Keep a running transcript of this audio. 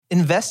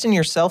Invest in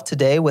yourself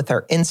today with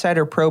our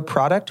Insider Pro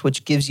product,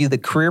 which gives you the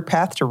career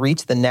path to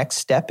reach the next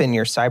step in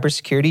your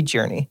cybersecurity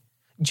journey.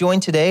 Join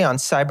today on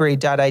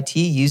cybrary.it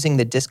using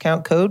the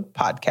discount code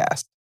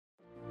PODCAST.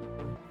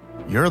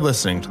 You're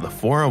listening to the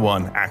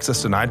 401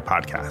 Access Denied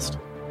podcast.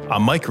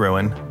 I'm Mike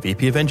Rowan,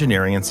 VP of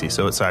Engineering and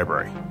CISO at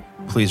Cybrary.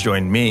 Please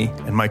join me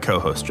and my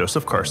co-host,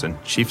 Joseph Carson,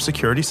 Chief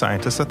Security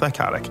Scientist at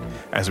Thycotic,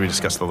 as we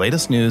discuss the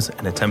latest news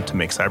and attempt to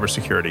make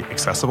cybersecurity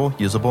accessible,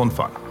 usable, and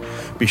fun.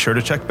 Be sure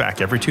to check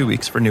back every 2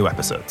 weeks for new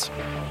episodes.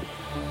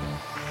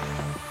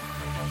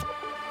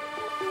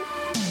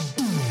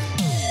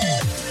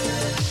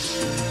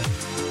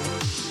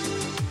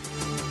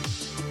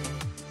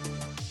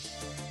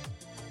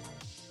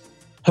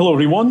 Hello,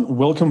 everyone.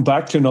 Welcome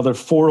back to another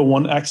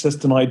 401 Access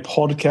Denied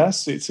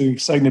podcast. It's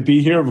exciting to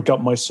be here. We've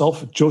got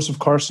myself, Joseph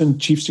Carson,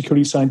 Chief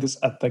Security Scientist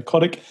at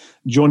Thycotic,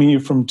 joining you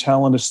from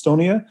Tallinn,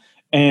 Estonia,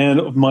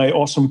 and my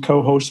awesome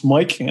co-host,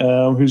 Mike,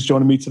 who's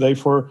joining me today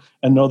for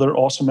another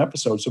awesome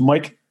episode. So,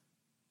 Mike,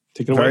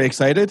 take it away. Very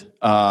excited.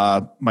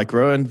 Mike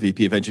Rowan,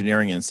 VP of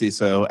Engineering and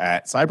CISO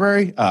at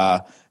Cybrary.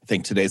 I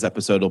think today's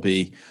episode will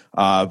be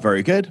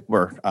very good.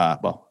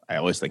 I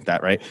always think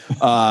that, right?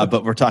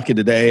 But we're talking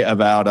today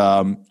about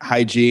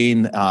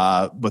hygiene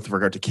with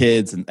regard to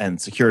kids and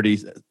security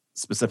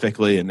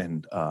specifically,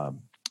 and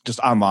just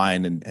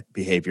online and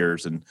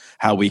behaviors, and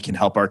how we can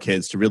help our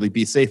kids to really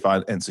be safe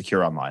and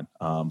secure online.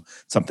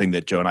 Something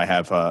that Joe and I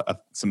have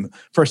some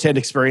firsthand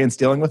experience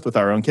dealing with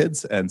our own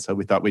kids, and so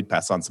we thought we'd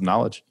pass on some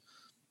knowledge.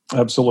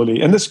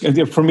 Absolutely. And this,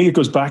 for me, it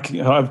goes back,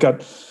 I've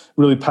got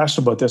really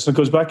passionate about this. And it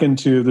goes back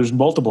into, there's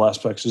multiple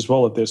aspects as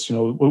well at this.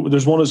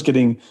 There's one is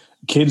getting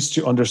kids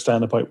to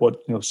understand about what,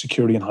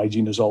 security and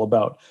hygiene is all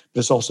about. But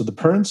it's also the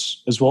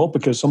parents as well,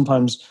 because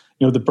sometimes,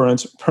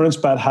 the parents'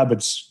 bad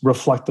habits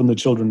reflect on the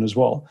children as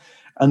well.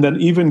 And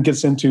then even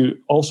gets into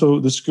also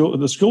the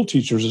school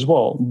teachers as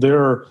well.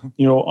 Their,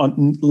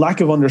 lack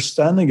of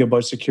understanding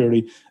about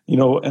security,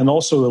 and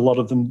also a lot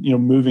of them,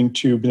 moving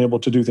to being able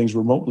to do things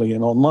remotely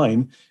and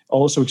online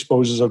also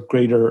exposes a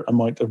greater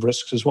amount of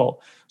risks as well.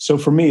 So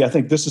for me, I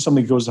think this is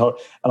something that goes out.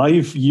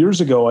 And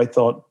years ago, I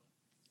thought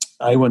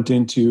I went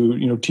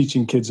into,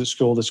 teaching kids at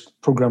school, this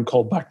program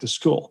called Back to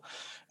School.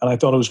 And I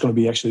thought I was going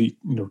to be actually,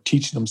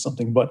 teaching them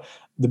something. But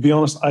to be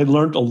honest, I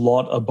learned a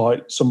lot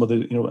about some of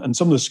the, and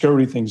some of the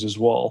scary things as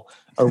well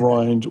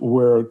around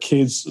where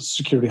kids'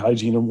 security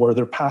hygiene and where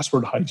their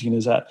password hygiene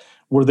is at,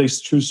 where they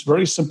choose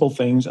very simple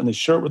things and they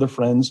share it with their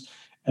friends.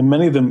 And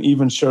many of them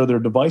even share their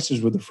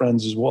devices with their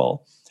friends as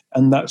well.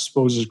 And that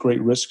exposes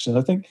great risks. And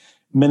I think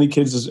many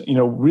kids,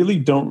 really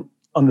don't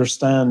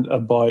understand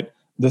about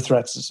the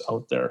threats that's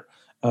out there.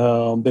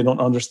 They don't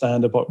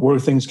understand about where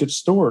things get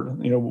stored.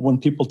 When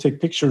people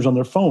take pictures on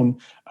their phone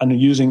and they're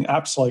using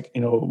apps like,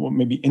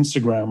 maybe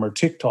Instagram or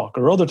TikTok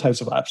or other types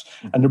of apps,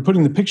 and they're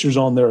putting the pictures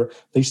on there,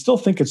 they still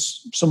think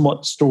it's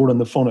somewhat stored on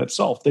the phone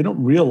itself. They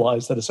don't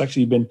realize that it's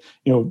actually been,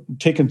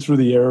 taken through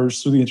the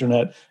airs, through the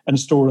internet, and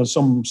stored on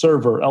some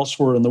server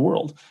elsewhere in the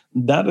world.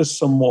 That is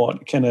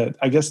somewhat kind of,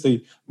 I guess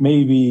they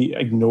maybe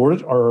ignore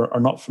it or are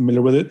not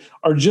familiar with it,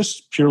 or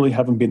just purely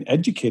haven't been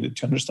educated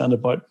to understand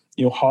about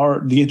how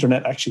the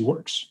internet actually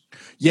works.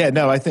 Yeah,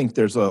 no, I think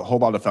there's a whole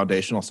lot of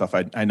foundational stuff.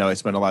 I know I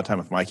spend a lot of time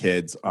with my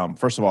kids.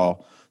 First of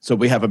all, so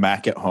we have a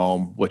Mac at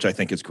home, which I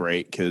think is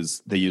great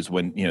because they use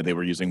they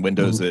were using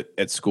Windows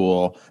at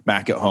school,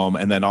 Mac at home,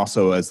 and then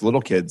also as little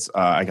kids,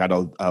 I got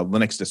a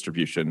Linux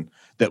distribution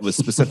that was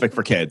specific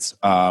for kids.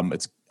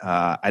 It's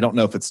I don't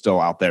know if it's still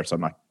out there, so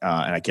I'm not,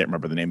 and I can't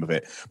remember the name of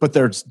it. But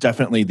there's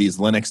definitely these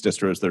Linux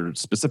distros that are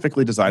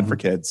specifically designed for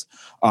kids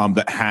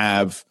that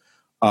have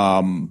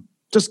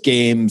just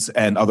games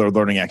and other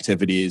learning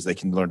activities. They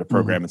can learn to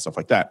program and stuff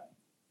like that.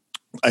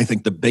 I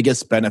think the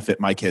biggest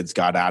benefit my kids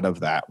got out of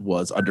that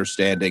was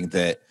understanding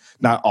that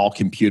not all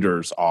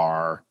computers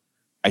are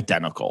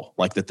identical,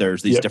 like that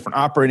there's these different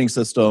operating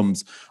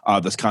systems,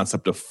 this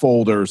concept of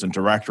folders and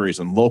directories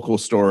and local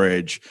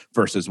storage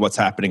versus what's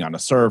happening on a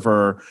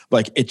server.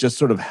 Like it just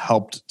sort of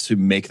helped to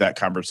make that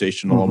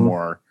conversation a little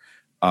more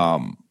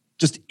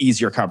just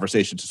easier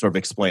conversation to sort of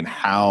explain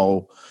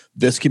how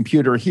this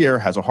computer here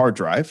has a hard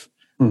drive.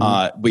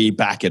 We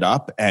back it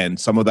up, and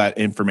some of that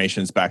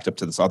information is backed up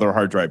to this other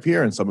hard drive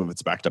here, and some of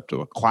it's backed up to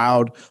a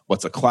cloud.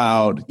 What's a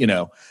cloud?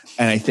 And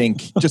I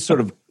think just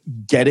sort of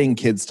getting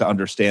kids to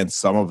understand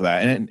some of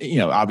that, and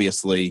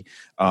obviously,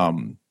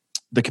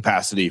 the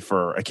capacity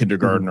for a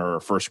kindergartner or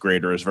a first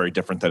grader is very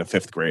different than a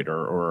fifth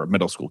grader or a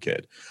middle school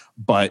kid.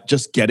 But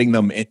just getting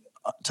them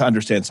to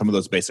understand some of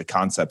those basic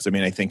concepts. I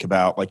mean, I think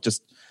about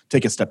just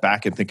take a step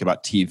back and think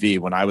about TV.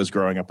 When I was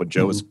growing up, when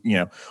Joe was,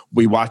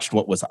 we watched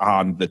what was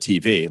on the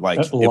TV, like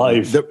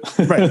live.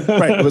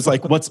 Right. It was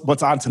like,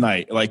 what's on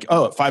tonight? Like,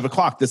 oh, at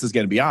 5:00, this is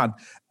going to be on.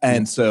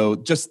 And so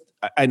just,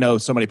 I know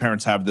so many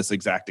parents have this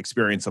exact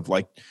experience of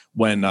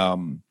when,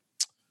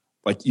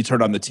 you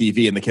turn on the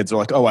TV and the kids are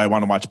like, oh, I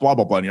want to watch blah,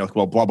 blah, blah. And you're like,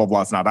 well, blah, blah,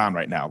 blah is not on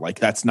right now. Like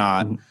that's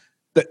not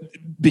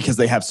because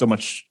they have so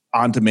much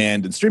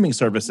on-demand and streaming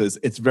services.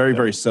 It's very,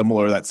 very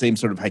similar. That same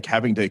sort of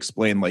having to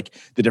explain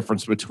the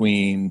difference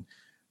between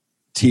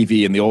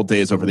TV in the old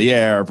days over the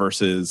air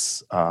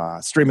versus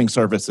streaming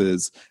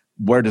services.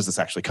 Where does this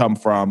actually come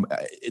from?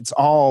 It's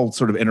all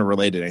sort of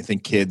interrelated. I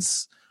think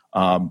kids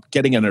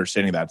getting and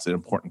understanding that's an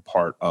important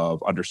part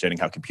of understanding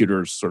how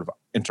computers sort of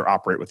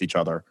interoperate with each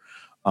other.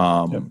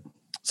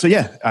 So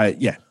yeah.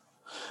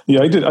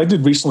 Yeah, I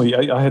did recently.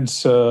 I had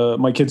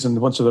my kids and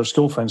a bunch of their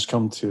school friends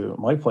come to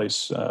my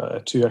place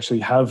to actually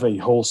have a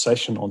whole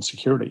session on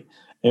security.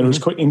 And it was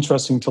quite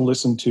interesting to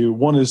listen to.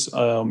 One is,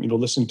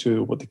 listen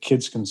to what the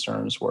kids'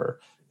 concerns were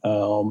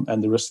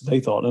and the risks that they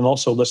thought, and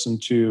also listen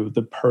to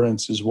the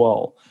parents as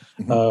well.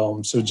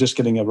 So just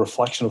getting a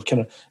reflection of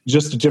kind of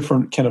just the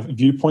different kind of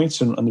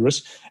viewpoints and the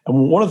risks.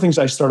 And one of the things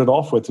I started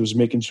off with was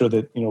making sure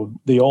that,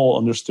 they all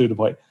understood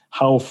about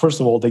how, first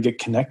of all, they get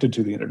connected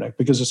to the internet,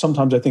 because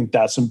sometimes I think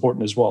that's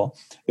important as well,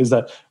 is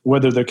that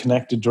whether they're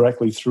connected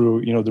directly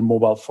through, their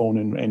mobile phone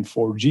and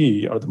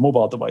 4G or the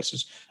mobile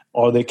devices,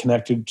 are they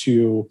connected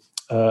to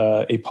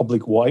a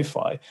public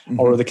Wi-Fi,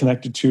 or are they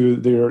connected to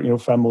their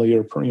family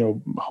or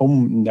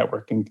home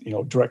network and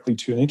directly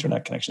to an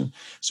internet connection?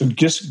 So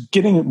just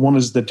getting one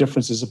is the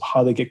differences of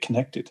how they get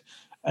connected,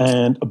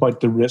 and about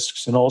the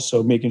risks, and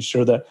also making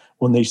sure that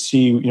when they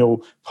see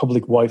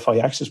public Wi-Fi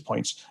access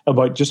points,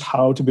 about just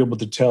how to be able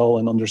to tell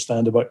and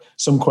understand about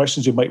some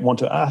questions you might want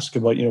to ask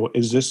about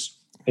is this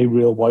a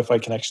real Wi-Fi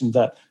connection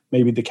that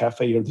maybe the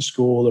cafe or the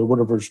school or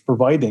whatever is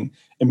providing,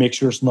 and make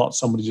sure it's not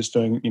somebody just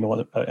doing,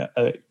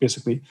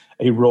 basically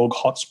a rogue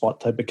hotspot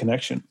type of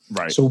connection.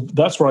 Right. So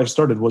that's where I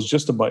started, was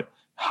just about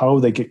how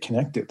they get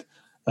connected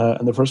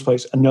in the first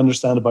place. And you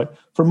understand about,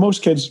 for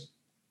most kids,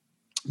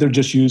 they're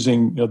just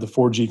using, the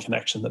 4G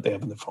connection that they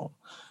have in their phone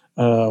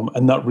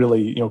and not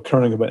really,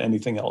 caring about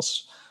anything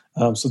else.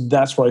 So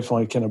that's where I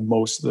find kind of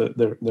most of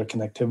their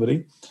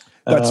connectivity.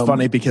 That's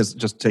funny, because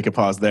just take a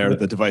pause there.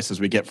 The devices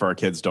we get for our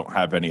kids don't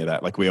have any of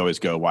that. Like, we always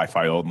go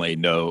Wi-Fi only,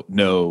 no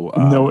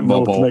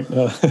mobile,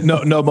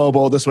 no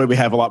mobile. This way we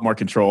have a lot more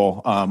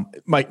control.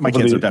 My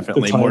kids are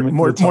definitely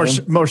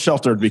more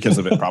sheltered because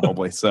of it,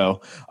 probably.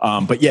 So,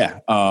 but yeah,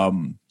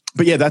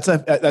 that's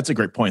a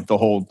great point. The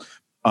whole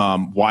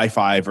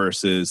Wi-Fi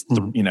versus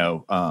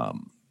 3G,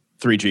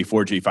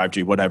 4G,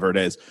 5G, whatever it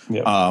is.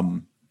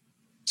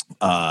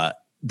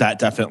 That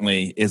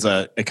definitely is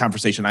a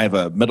conversation. I have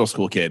a middle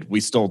school kid. We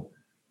still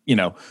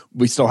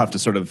have to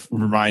sort of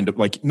remind,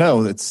 like,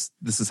 no, this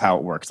is how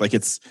it works. Like,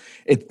 because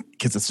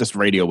it's just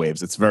radio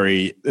waves.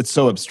 It's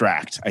so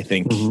abstract, I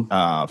think,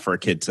 for a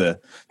kid to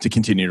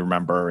continue to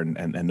remember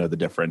and know the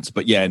difference.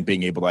 But yeah, and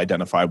being able to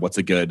identify what's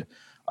a good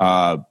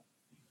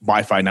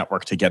Wi-Fi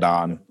network to get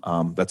on,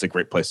 that's a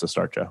great place to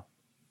start, Joe.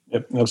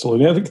 Yep,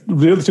 absolutely. I think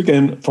the other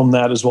thing from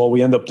that as well,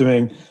 we end up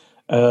doing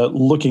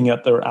looking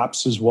at their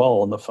apps as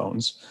well on the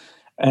phones.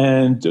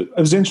 And it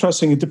was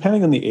interesting,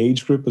 depending on the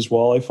age group as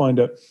well. I find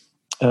that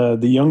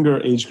the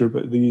younger age group,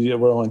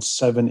 we're on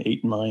 7,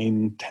 8,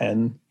 9,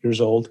 10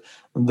 years old,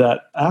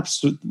 that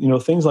apps,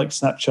 things like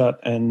Snapchat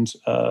and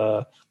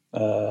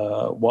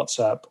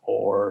WhatsApp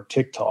or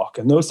TikTok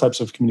and those types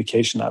of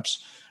communication apps,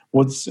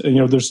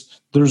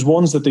 there's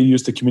ones that they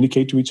use to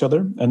communicate to each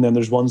other, and then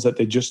there's ones that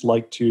they just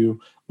like to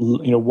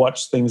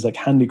watch things like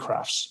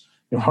handicrafts,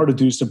 how to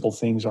do simple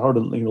things, or how to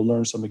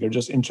learn something, or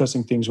just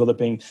interesting things, whether it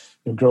being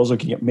girls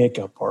looking at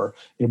makeup or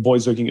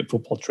boys looking at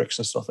football tricks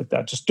and stuff like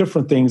that. Just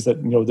different things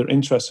that they're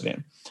interested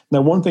in.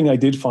 Now, one thing I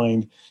did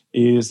find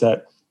is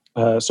that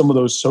some of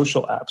those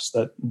social apps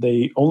that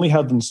they only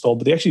have installed,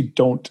 but they actually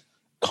don't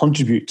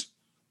contribute.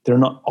 They're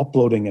not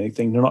uploading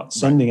anything. They're not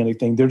sending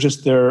anything. They're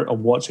just there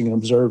watching and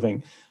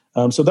observing.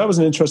 So that was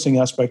an interesting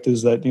aspect,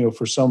 is that,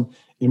 for some,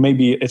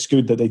 maybe it's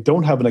good that they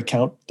don't have an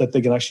account, that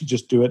they can actually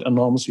just do it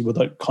anonymously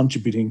without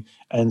contributing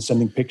and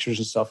sending pictures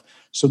and stuff.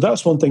 So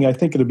that's one thing I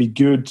think it'd be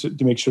good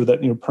to make sure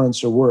that,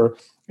 parents are aware,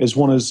 is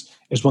one is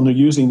when they're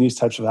using these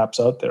types of apps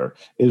out there,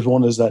 is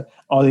one is that,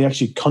 are they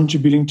actually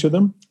contributing to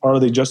them, or are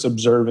they just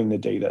observing the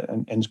data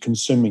and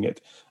consuming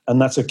it?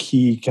 And that's a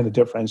key kind of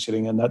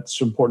differentiating. And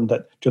that's important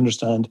to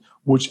understand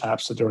which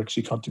apps that they're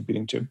actually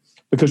contributing to.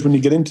 Because when you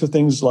get into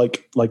things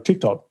like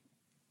TikTok,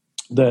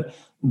 that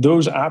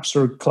those apps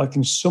are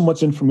collecting so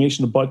much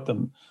information about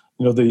them,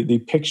 the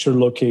picture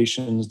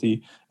locations,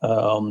 the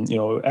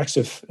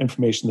EXIF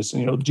information, that's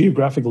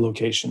geographical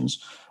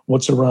locations,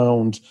 what's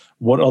around,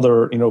 what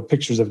other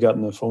pictures they've got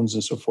in their phones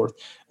and so forth.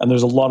 And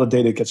there's a lot of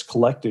data that gets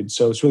collected,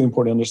 so it's really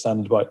important to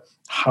understand about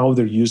how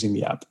they're using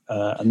the app.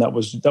 And that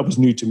was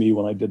new to me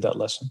when I did that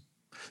lesson.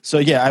 So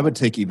yeah, I would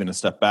take even a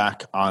step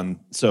back on.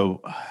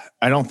 So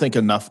I don't think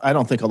a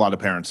lot of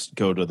parents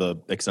go to the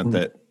extent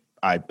that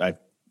I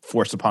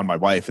force upon my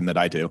wife and that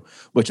I do,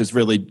 which is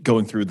really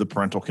going through the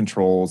parental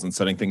controls and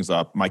setting things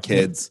up. My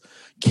kids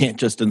can't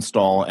just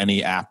install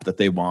any app that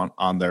they want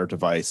on their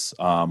device.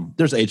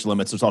 There's age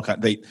limits. There's all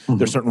kind.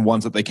 There's certain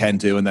ones that they can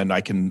do, and then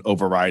I can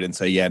override and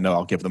say, yeah, no,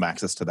 I'll give them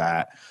access to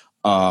that.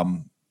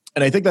 And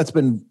I think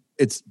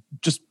it's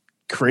just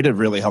create a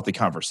really healthy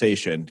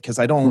conversation, because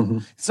I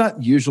don't, it's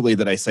not usually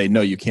that I say,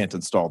 no, you can't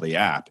install the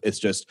app. It's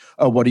just,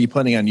 oh, what are you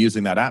planning on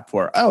using that app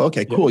for? Oh,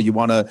 okay, cool. You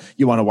want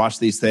to watch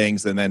these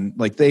things. And then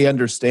like, they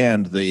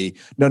understand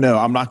no,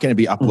 I'm not going to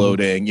be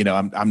uploading,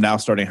 I'm now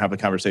starting to have a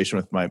conversation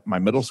with my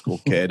middle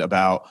school kid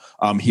about,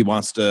 he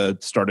wants to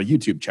start a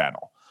YouTube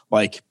channel.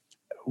 Like,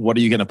 what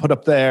are you going to put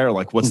up there?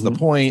 Like, what's the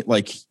point?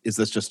 Like, is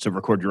this just to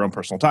record your own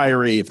personal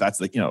diary? If that's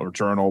the, or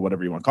journal,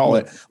 whatever you want to call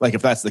it. Like,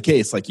 if that's the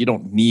case, like, you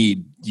don't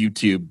need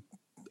YouTube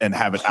and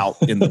have it out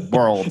in the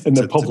world to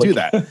do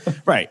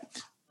that. Right.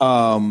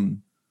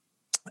 And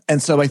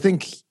so I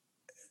think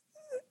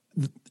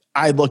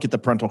I look at the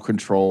parental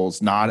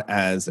controls not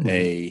as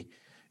a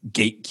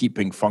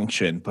gatekeeping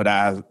function, but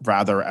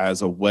rather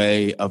as a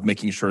way of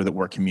making sure that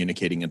we're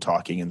communicating and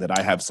talking, and that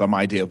I have some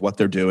idea of what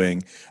they're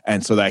doing,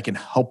 and so that I can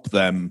help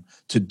them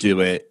to do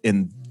it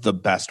in the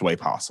best way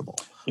possible.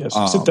 Yes,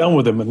 sit down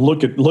with them and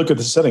look at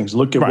the settings,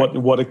 look at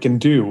what it can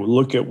do,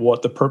 look at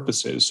what the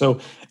purpose is. So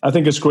I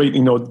think it's great,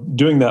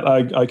 doing that.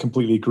 I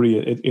completely agree.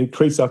 It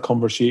creates that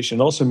conversation.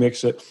 It also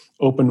makes it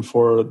open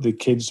for the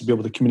kids to be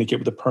able to communicate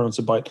with the parents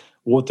about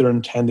what they're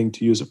intending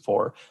to use it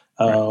for.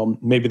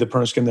 Maybe the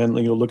parents can then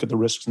look at the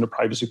risks and the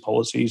privacy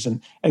policies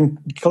and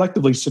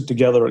collectively sit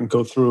together and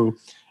go through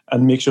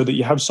and make sure that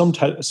you have some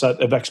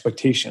set of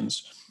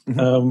expectations.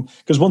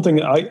 Because one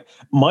thing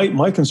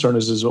my concern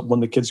is when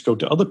the kids go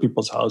to other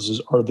people's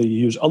houses or they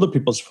use other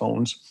people's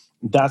phones,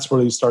 that's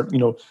where they start,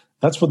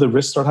 that's where the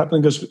risks start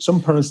happening, because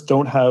some parents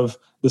don't have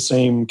the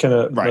same kind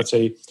of, let's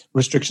say,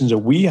 restrictions that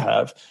we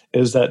have,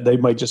 is that they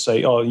might just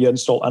say, oh,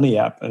 install any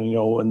app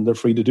and they're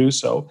free to do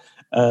so.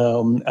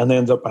 And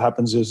then what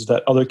happens is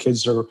that other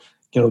kids are,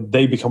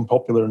 they become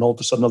popular, and all of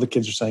a sudden other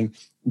kids are saying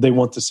they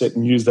want to sit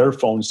and use their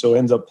phones. So it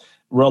ends up,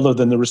 rather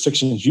than the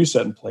restrictions you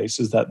set in place,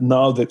 is that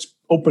now that's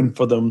open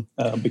for them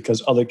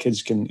because other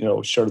kids can,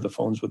 share the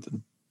phones with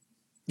them.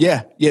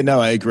 Yeah,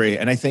 no, I agree.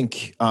 And I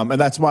think, and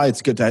that's why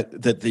it's good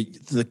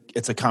that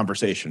it's a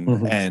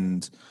conversation.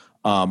 And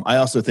I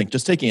also think,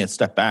 just taking a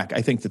step back,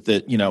 I think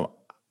that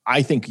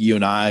I think you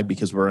and I,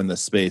 because we're in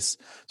this space,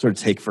 sort of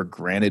take for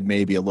granted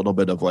maybe a little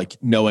bit of like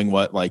knowing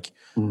what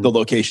the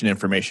location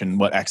information,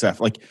 what XF,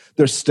 like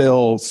there's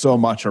still so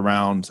much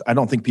around. I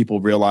don't think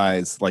people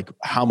realize like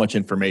how much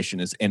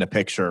information is in a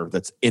picture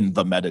that's in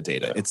the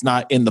metadata. Yeah. It's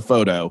not in the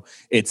photo.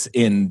 It's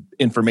in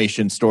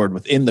information stored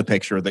within the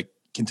picture that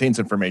contains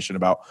information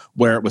about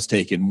where it was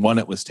taken, when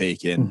it was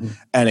taken.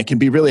 And it can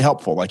be really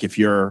helpful. Like if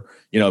you're,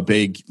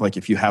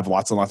 if you have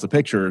lots and lots of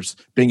pictures,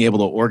 being able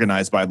to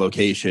organize by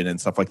location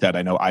and stuff like that.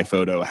 I know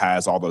iPhoto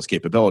has all those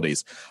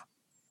capabilities.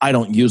 I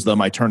don't use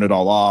them. I turn it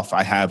all off.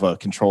 I have a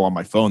control on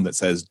my phone that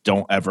says,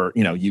 don't ever,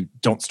 you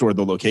don't store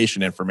the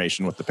location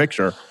information with the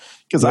picture,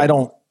 because I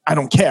don't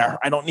care.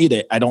 I don't need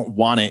it. I don't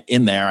want it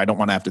in there. I don't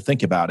want to have to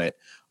think about it.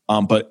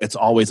 But it's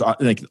always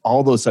like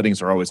all those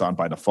settings are always on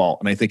by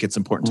default, and I think it's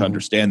important to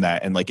understand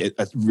that. And like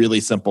a really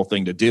simple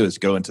thing to do is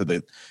go into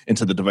the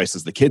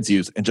devices the kids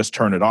use and just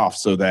turn it off,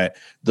 so that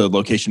the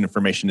location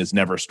information is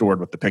never stored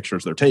with the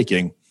pictures they're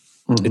taking.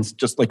 It's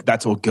just like,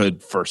 that's a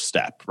good first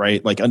step,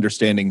 right? Like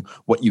understanding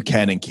what you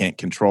can and can't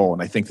control.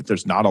 And I think that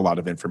there's not a lot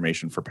of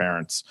information for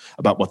parents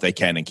about what they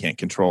can and can't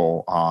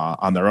control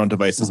on their own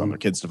devices, on their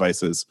kids'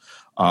 devices.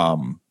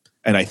 And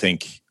I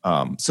think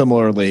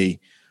similarly,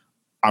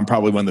 I'm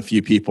probably one of the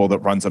few people that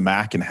runs a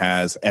Mac and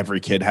every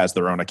kid has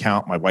their own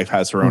account. My wife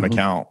has her own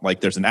account. Like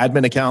there's an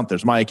admin account,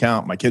 there's my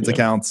account, my kids'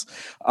 accounts.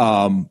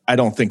 I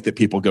don't think that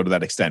people go to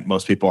that extent.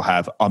 Most people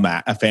have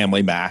a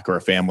family Mac or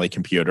a family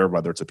computer,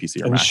 whether it's a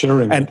PC or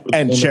Mac.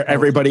 And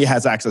everybody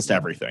has access to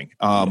everything,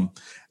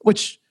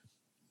 which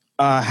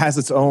has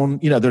its own,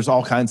 there's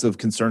all kinds of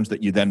concerns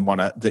that you then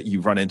that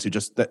you run into.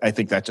 I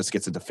think that just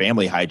gets into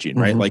family hygiene,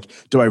 right? Like,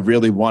 do I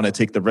really want to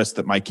take the risk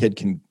that my kid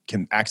can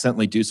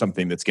accidentally do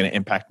something that's going to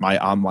impact my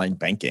online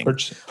banking?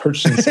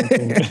 Purchasing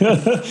something,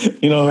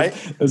 right?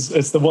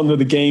 It's the one with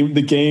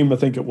the game, I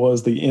think it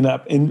was the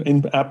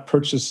in-app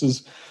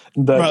purchases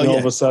that all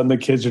of a sudden the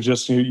kids are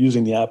just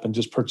using the app and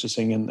just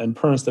purchasing, and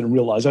parents didn't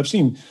realize. I've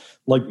seen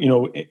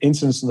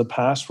incidents in the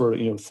past where,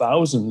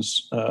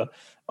 thousands,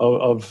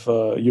 of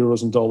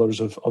euros and dollars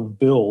of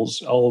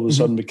bills all of a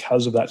sudden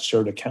because of that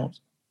shared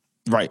account.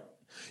 Right.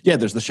 Yeah,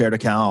 there's the shared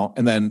account.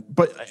 And then,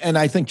 and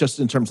I think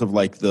just in terms of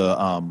like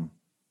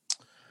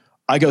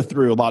I jump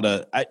through a lot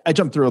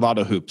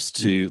of hoops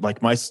to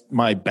like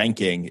my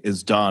banking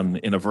is done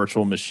in a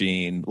virtual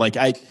machine. Like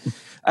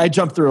I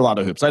jump through a lot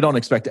of hoops. I don't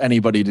expect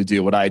anybody to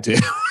do what I do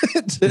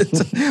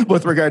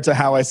with regard to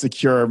how I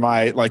secure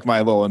my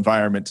little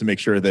environment to make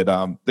sure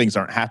that things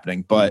aren't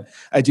happening. But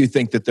I do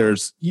think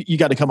that you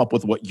got to come up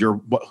with what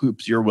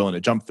hoops you're willing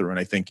to jump through. And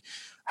I think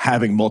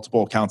having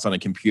multiple accounts on a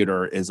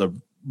computer is a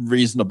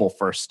reasonable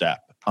first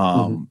step.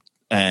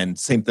 And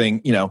same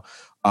thing,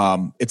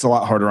 it's a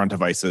lot harder on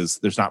devices.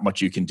 There's not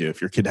much you can do if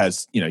your kid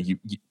has,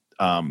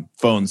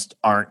 phones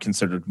aren't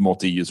considered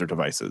multi-user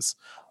devices.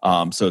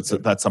 So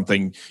that's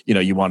something,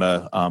 you want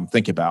to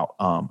think about.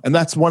 And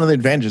that's one of the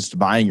advantages to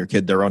buying your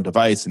kid their own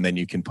device. And then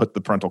you can put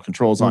the parental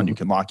controls on, you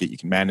can lock it, you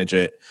can manage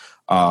it.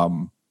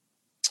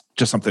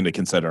 Just something to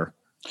consider.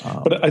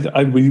 But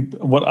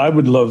what I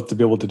would love to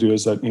be able to do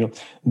is that,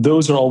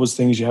 those are always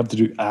things you have to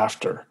do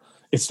after.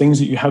 It's things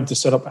that you have to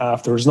set up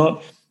after. It's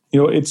not,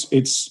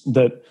 it's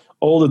that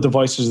all the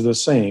devices are the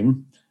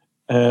same,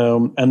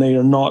 and they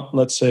are not,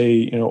 let's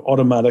say,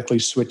 automatically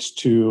switched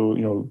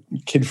to,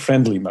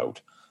 kid-friendly mode.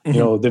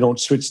 They don't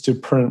switch to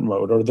parent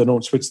mode, or they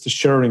don't switch to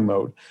sharing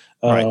mode.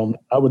 Right.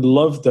 I would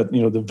love that,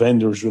 the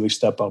vendors really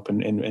step up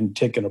and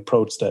take an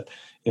approach that,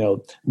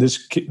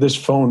 this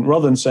phone,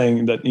 rather than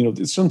saying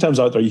that, sometimes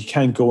out there you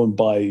can't go and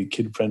buy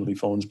kid-friendly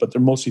phones, but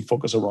they're mostly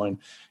focused around,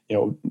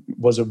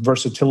 was it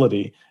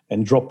versatility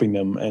and dropping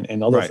them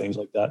and other things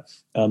like that.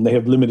 They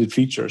have limited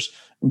features.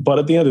 But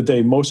at the end of the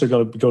day, most are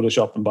going to go to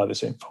shop and buy the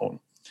same phone.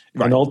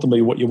 Right. And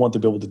ultimately, what you want to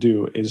be able to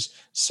do is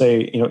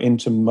say,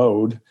 into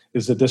mode,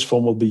 is that this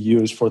phone will be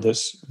used for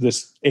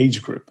this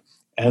age group.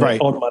 And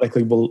it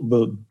automatically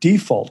will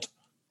default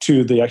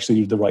to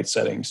the right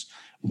settings,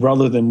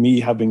 rather than me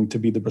having to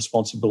be the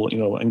responsible,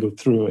 and go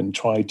through and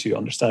try to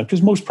understand.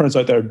 Because most parents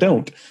out there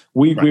don't.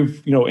 We've,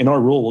 in our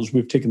roles,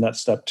 we've taken that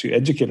step to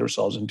educate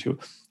ourselves into,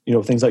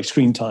 things like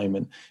screen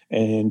time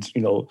and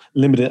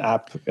limited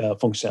app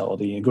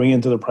functionality, and going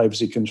into the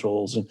privacy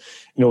controls. And,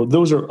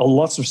 those are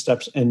lots of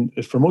steps. And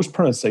for most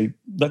parents,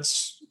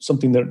 that's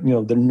something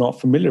that, they're not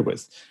familiar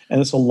with.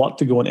 And it's a lot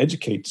to go and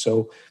educate.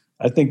 So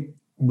I think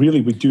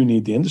really we do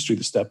need the industry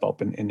to step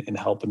up and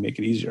help and make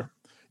it easier.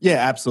 Yeah,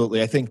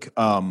 absolutely. I think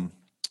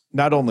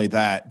not only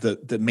that,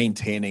 the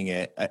maintaining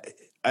it,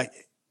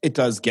 it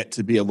does get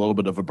to be a little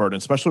bit of a burden,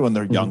 especially when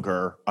they're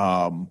younger.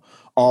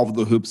 All of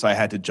the hoops I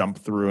had to jump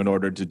through in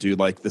order to do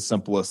like the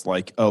simplest,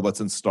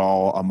 let's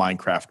install a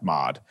Minecraft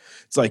mod.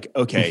 It's like,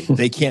 okay,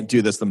 they can't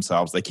do this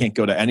themselves. They can't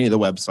go to any of the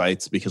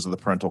websites because of the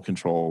parental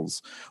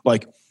controls.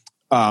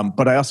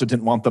 But I also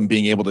didn't want them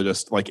being able to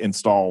just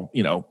install,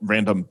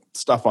 random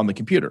stuff on the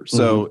computer.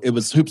 So it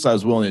was hoops I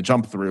was willing to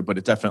jump through, but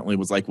it definitely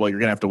was like, well, you're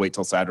going to have to wait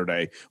till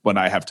Saturday when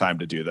I have time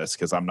to do this,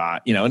 because I'm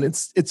not, and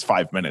it's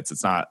 5 minutes.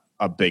 It's not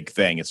a big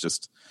thing. It's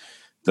just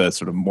the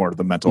sort of more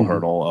the mental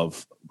hurdle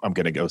of I'm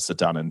going to go sit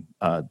down and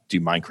do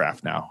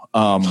Minecraft now.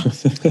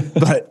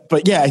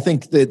 But yeah, I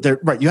think that they're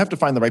right. You have to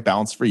find the right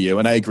balance for you.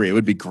 And I agree. It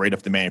would be great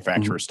if the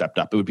manufacturer stepped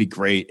up. It would be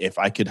great if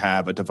I could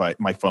have a device,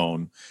 my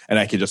phone, and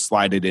I could just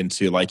slide it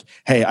into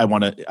hey, I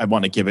want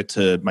to give it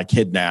to my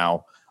kid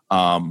now.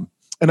 And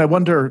I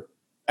wonder,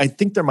 I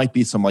think there might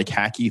be some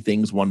hacky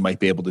things one might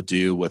be able to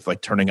do with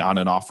turning on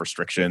and off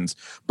restrictions.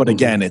 But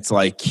again, it's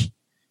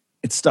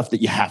it's stuff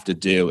that you have to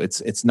do.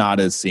 It's not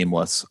as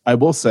seamless. I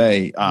will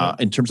say,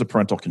 in terms of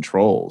parental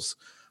controls,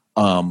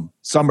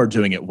 some are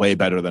doing it way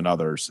better than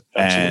others.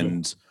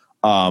 Absolutely.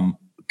 And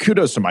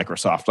kudos to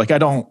Microsoft.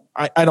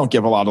 I don't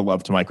give a lot of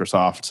love to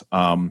Microsoft.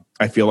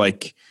 I feel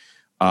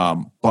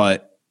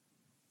but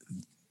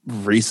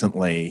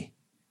recently,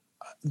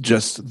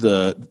 just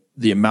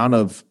the amount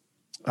of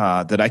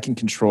that I can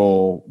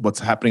control what's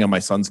happening on my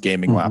son's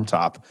gaming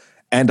laptop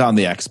and on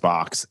the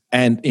Xbox,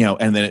 and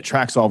and then it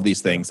tracks all of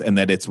these things, and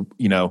that it's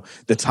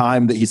the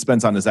time that he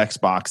spends on his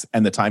Xbox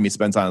and the time he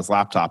spends on his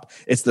laptop,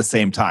 it's the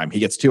same time. He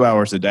gets 2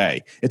 hours a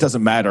day. It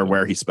doesn't matter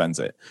where he spends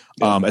it,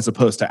 as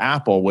opposed to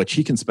Apple, which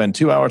he can spend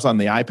 2 hours on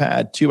the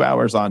iPad, 2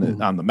 hours on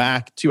the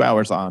Mac, 2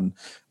 hours on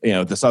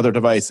this other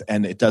device,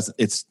 and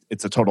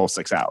it's a total of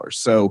 6 hours.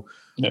 So.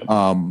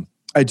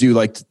 I do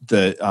like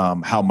the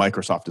how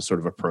Microsoft has sort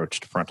of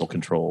approached parental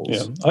controls.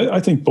 Yeah, I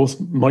think both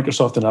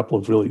Microsoft and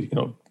Apple have really,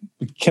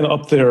 kind of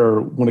up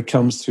there when it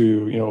comes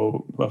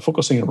to,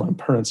 focusing around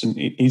parents and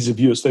ease of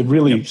use. They've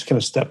really kind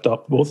of stepped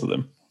up, both of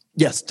them.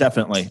 Yes,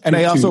 definitely. And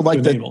I also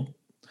like that.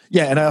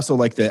 Yeah, and I also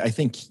like that. I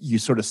think you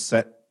sort of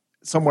set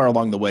somewhere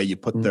along the way, you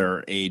put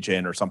their age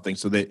in or something,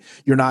 so that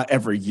you're not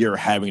every year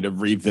having to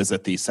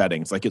revisit these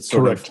settings. It's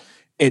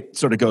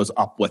sort of goes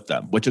up with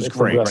them, which is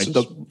great, right?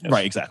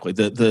 Right, exactly.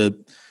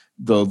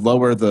 The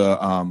lower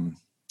the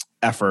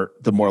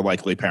effort, the more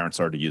likely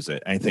parents are to use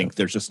it. And I think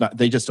they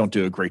just don't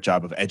do a great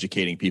job of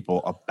educating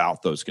people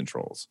about those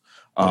controls.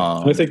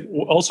 I think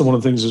also one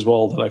of the things as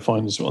well that I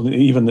find is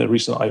even the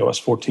recent iOS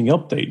 14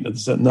 update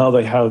is that now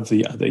they have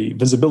the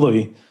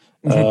visibility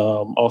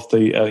of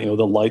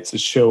the lights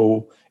that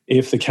show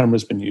if the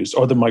camera's been used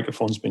or the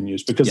microphone's been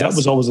used, because that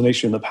was always an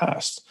issue in the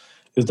past.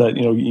 Is that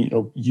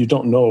you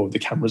don't know if the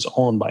camera's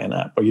on by an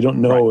app, or you don't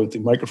know if the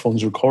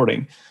microphone's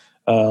recording.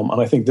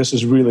 And I think this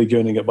is really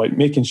going about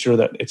making sure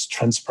that it's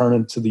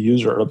transparent to the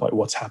user about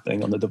what's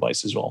happening on the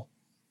device as well.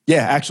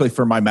 Yeah, actually,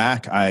 for my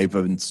Mac, I've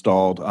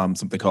installed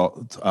something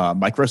called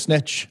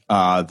MicroSnitch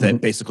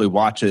that basically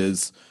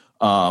watches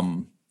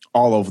all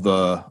of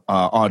the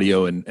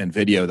audio and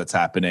video that's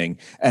happening,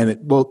 and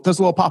it does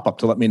a little pop-up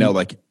to let me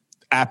know,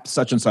 app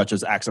such and such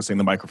is accessing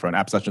the microphone,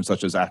 app such and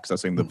such is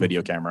accessing the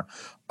video camera.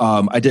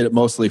 I did it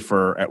mostly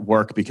at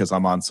work because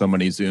I'm on so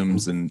many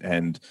Zooms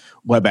and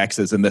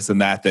WebExes and this and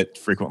that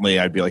frequently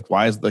I'd be like,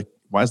 why is the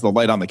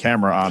light on the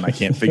camera on? I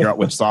can't figure out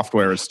which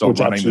software is still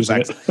running this.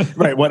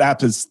 Right, what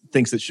app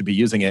thinks it should be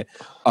using it.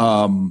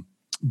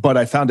 but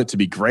I found it to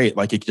be great.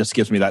 Like it just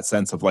gives me that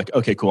sense of like,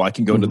 okay, cool. I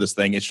can go into this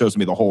thing. It shows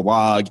me the whole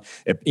log.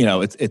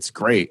 It's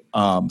great.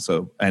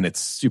 And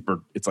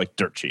it's like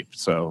dirt cheap.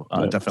 So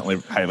definitely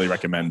highly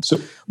recommend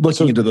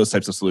looking into those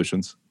types of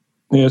solutions.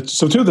 Yeah.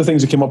 So two of the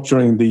things that came up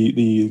during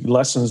the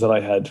lessons that I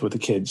had with the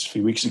kids a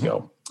few weeks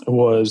ago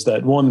was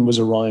that one was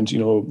around,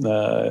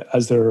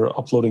 as they're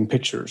uploading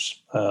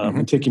pictures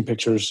and taking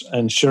pictures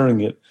and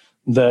sharing it,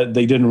 that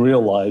they didn't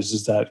realize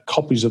is that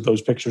copies of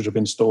those pictures have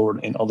been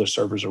stored in other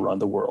servers around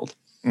the world.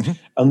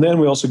 And then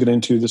we also get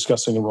into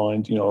discussing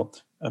around,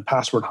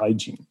 password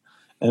hygiene.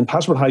 And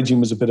password hygiene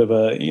was a bit of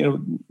a,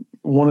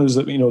 one is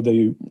that,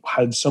 they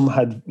had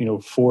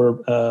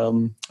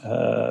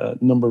 4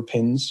 number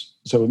pins.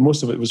 So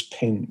most of it was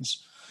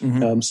pins,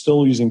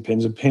 still using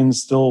pins. And pins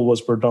still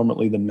was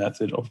predominantly the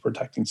method of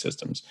protecting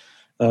systems.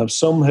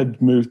 Some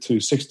had moved to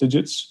 6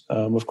 digits.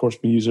 Of course,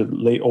 we use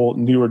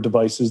newer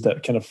devices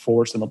that kind of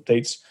force and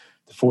updates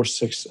to force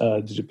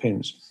 6-digit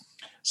pins.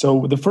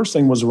 So the first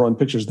thing was around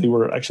pictures. They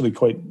were actually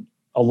quite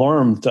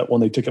alarmed that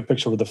when they took a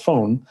picture with a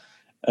phone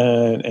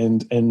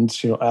and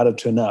added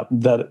to an app,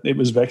 that it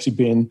was actually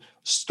being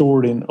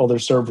stored in other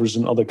servers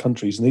in other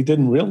countries, and they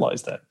didn't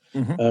realize that,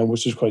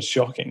 which is quite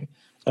shocking.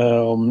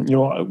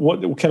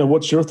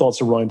 What's your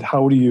thoughts around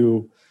how do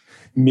you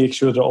make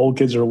sure that all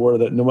kids are aware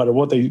that no matter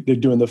what they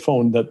do on the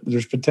phone, that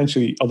there's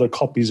potentially other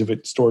copies of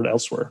it stored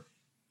elsewhere?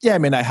 Yeah, I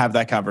mean, I have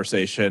that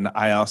conversation.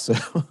 I also,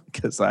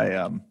 because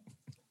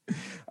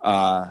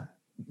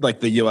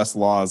like the U.S.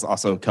 laws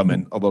also come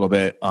in a little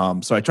bit.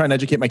 So I try and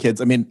educate my kids.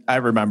 I mean, I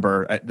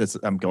remember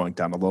I'm going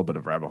down a little bit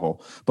of a rabbit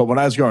hole, but when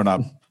I was growing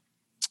up,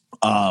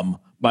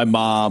 my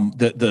mom,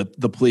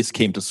 the police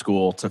came to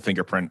school to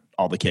fingerprint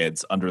all the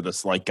kids under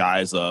this like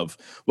guise of,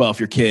 well, if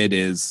your kid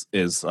is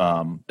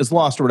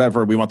lost or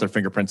whatever, we want their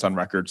fingerprints on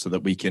record so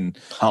that we can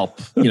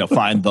help,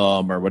 find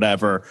them or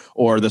whatever.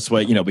 Or this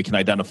way, we can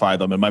identify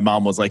them. And my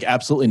mom was like,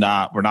 absolutely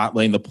not. We're not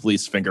letting the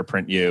police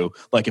fingerprint you.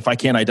 Like, if I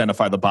can't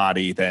identify the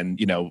body, then,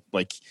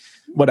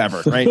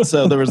 whatever. Right.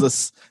 So there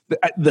was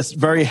this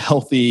very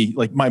healthy,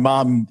 like my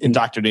mom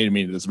indoctrinated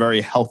me to this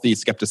very healthy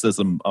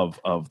skepticism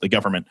of the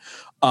government.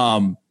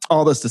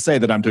 All this to say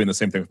that I'm doing the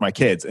same thing with my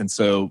kids. And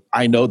so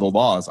I know the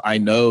laws. I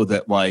know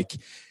that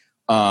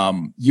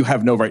you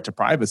have no right to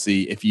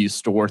privacy if you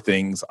store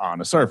things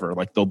on a server.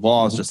 Like the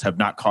laws just have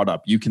not caught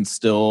up. You can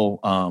still,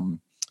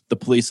 the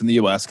police in the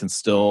US can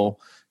still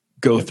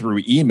go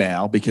through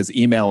email because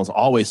email is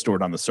always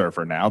stored on the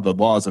server now. The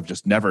laws have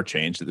just never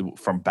changed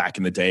from back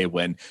in the day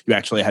when you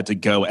actually had to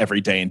go every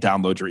day and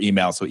download your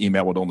email. So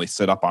email would only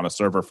sit up on a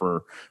server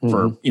for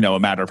a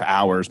matter of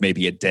hours,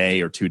 maybe a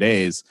day or 2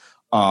 days.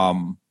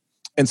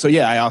 And so,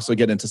 I also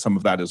get into some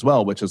of that as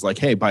well, which is like,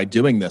 hey, by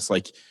doing this,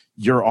 like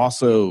you're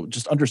also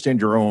just understand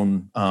your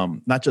own,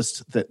 not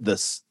just that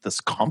this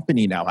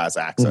company now has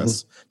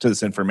access to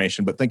this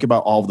information, but think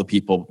about all of the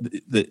people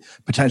that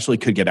potentially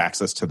could get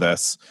access to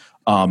this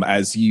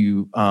as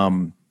you,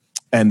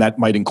 and that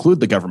might include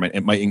the government.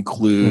 It might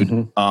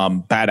include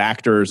bad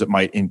actors. It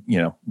might,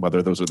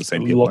 whether those are the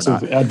same people. Lots or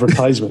not. of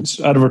advertisements.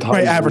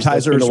 Right,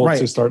 advertisers, right.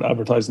 To start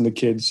advertising the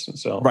kids.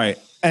 So right,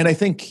 and I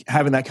think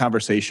having that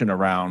conversation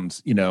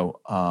around,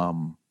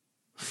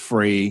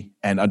 free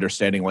and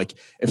understanding, like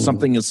if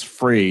something is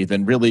free,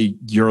 then really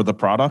you're the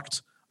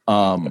product.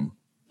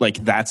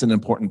 Like that's an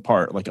important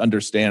part. Like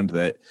understand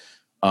that.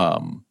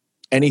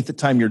 Any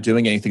time you're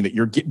doing anything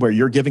that where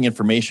you're giving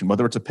information,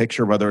 whether it's a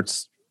picture, whether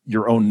it's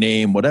your own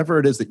name, whatever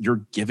it is that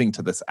you're giving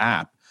to this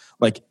app,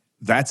 like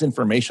that's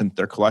information that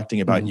they're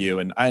collecting about you.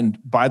 And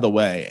by the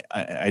way,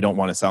 I don't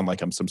want to sound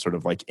like I'm some sort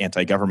of like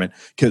anti-government,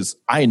 because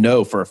I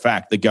know for a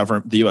fact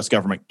the U.S.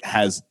 government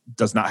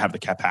does not have the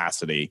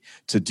capacity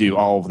to do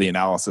all of the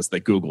analysis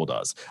that Google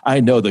does.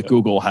 I know that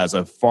Google has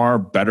a far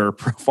better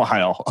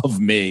profile of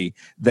me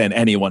than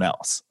anyone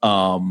else.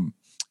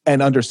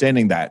 And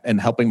understanding that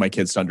and helping my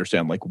kids to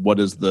understand like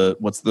what's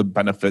the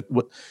benefit,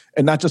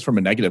 and not just from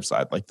a negative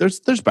side. Like there's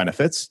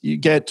benefits. You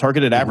get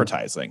targeted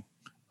advertising.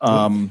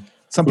 Some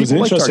people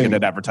like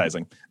targeted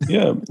advertising.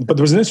 Yeah, but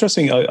there was an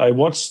interesting. I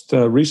watched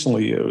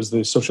recently. It was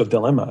The Social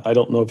Dilemma. I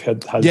don't know if you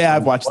had. Yeah,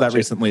 I've watched that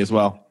recently as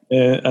well.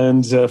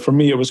 And for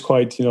me, it was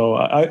quite.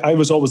 I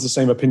was always the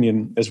same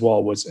opinion as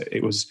well.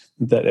 It was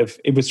that if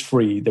it was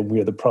free, then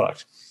we are the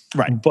product.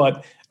 Right.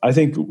 But I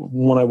think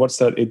when I watched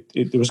that,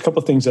 there was a couple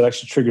of things that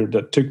actually triggered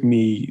that took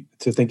me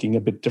to thinking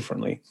a bit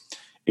differently.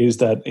 Is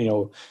that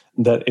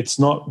that it's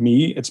not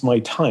me, it's my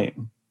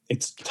time.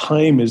 It's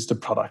time is the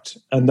product,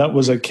 and that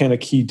was a kind of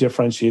key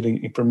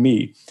differentiating for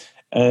me.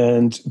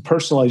 And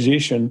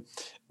personalization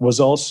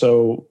was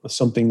also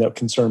something that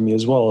concerned me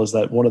as well. Is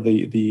that one of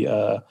the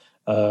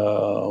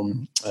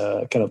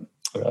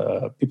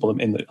people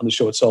on the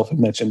show itself had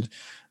mentioned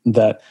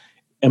that.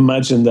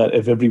 Imagine that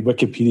if every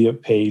Wikipedia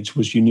page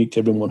was unique to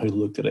everyone who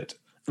looked at it.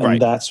 And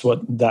right. that's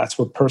what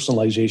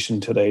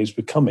personalization today is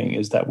becoming,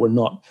 is that we're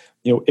not,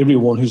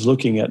 everyone who's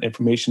looking at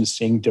information is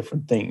seeing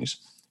different things.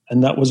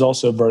 And that was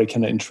also a very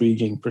kind of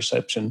intriguing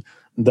perception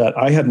that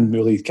I hadn't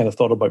really kind of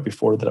thought about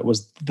before, that it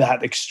was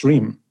that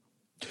extreme.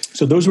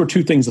 So those were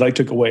two things that I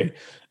took away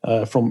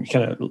from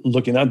kind of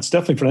looking at. It's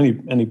definitely for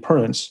any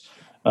parents.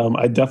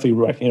 I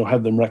definitely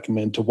have them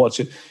recommend to watch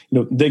it.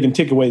 They can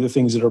take away the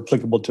things that are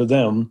applicable to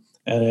them,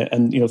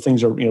 and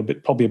things are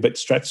probably a bit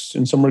stretched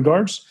in some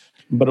regards,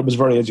 but it was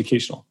very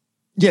educational.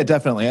 Yeah,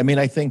 definitely. I mean,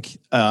 I think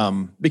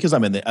because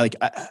I'm in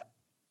the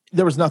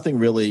there was nothing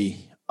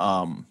really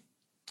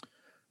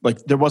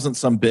there wasn't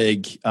some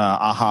big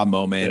aha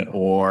moment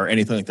or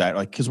anything like that.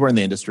 Because we're in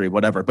the industry,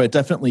 whatever. But it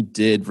definitely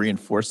did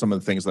reinforce some of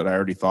the things that I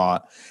already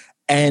thought,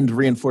 and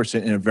reinforce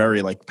it in a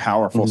very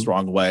powerful,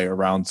 strong way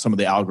around some of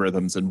the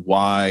algorithms and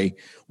why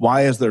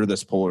is there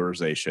this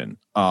polarization?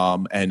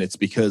 And it's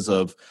because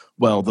of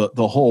all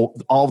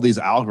of these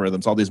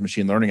algorithms, all these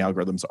machine learning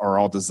algorithms are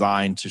all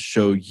designed to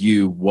show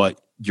you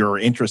what you're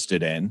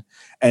interested in,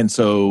 and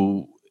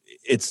so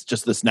it's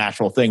just this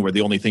natural thing where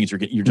the only things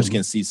you're just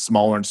going to see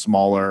smaller and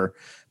smaller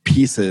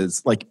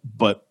pieces. This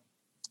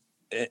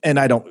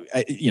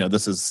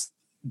is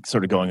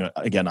sort of going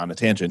again on a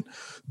tangent,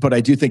 but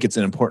I do think it's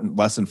an important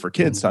lesson for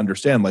kids to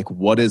understand,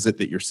 what is it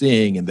that you're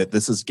seeing, and that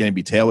this is going to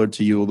be tailored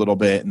to you a little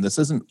bit. And this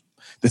isn't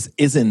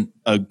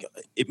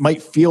it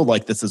might feel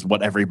like this is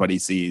what everybody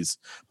sees,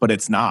 but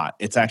it's not.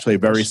 It's actually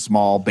very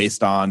small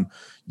based on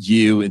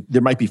you.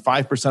 There might be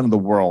 5% of the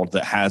world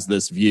that has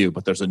this view,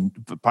 but there's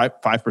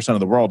 5% of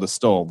the world is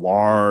still a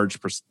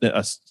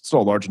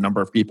large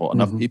number of people,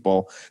 enough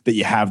people that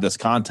you have this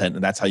content.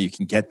 And that's how you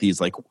can get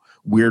these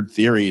weird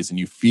theories, and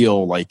you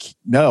feel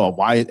no,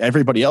 why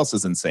everybody else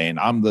is insane,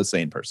 I'm the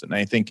sane person. And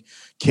I think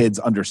kids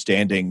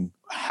understanding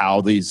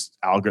how these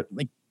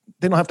algorithms,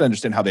 they don't have to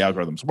understand how the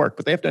algorithms work,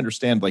 but they have to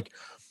understand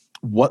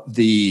what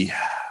the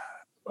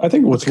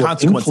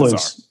consequences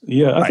are.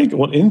 Yeah, I think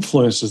what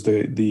influences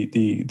the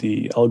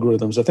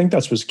algorithms, I think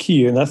that's what's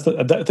key, and I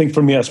think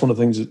for me that's one of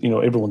the things that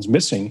everyone's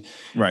missing.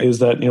 Right. Is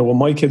that when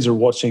my kids are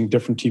watching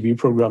different TV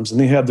programs and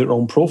they have their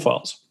own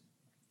profiles,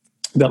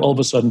 that all of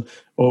a sudden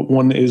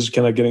one is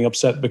kind of getting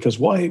upset because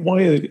why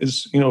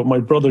is my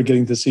brother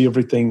getting to see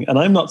everything and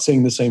I'm not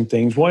seeing the same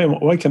things?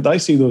 Why can't I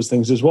see those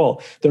things as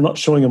well? They're not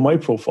showing in my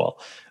profile.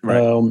 Right.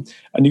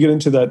 And you get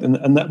into that,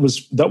 and that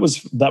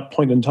was that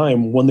point in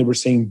time when they were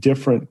seeing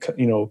different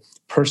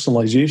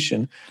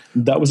personalization.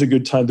 That was a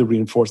good time to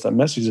reinforce that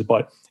message.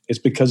 But it's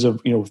because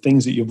of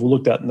things that you've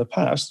looked at in the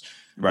past.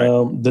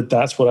 Right.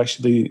 That's what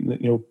actually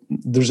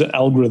there's an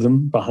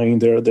algorithm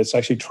behind there that's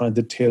actually trying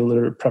to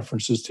tailor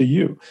preferences to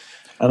you.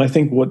 And I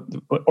think what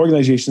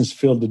organizations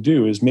fail to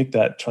do is make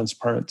that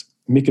transparent,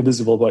 make it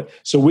visible. But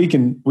so we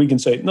can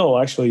say, no,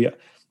 actually,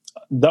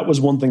 that was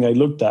one thing I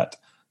looked at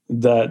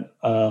that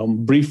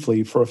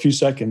briefly for a few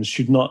seconds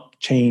should not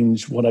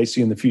change what I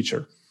see in the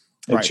future.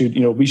 It should,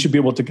 we should be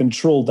able to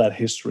control that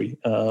history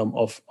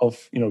of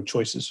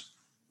choices.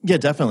 Yeah,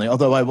 definitely.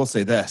 Although I will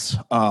say this.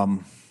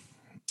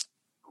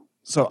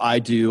 So I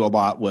do a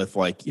lot with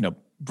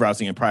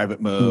browsing in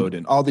private mode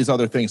and all these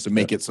other things to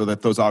make it so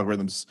that those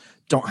algorithms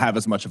don't have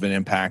as much of an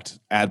impact,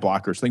 ad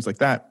blockers, things like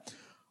that.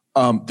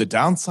 The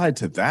downside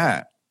to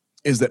that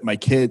is that my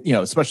kid,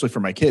 especially for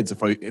my kids,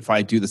 if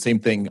I do the same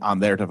thing on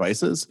their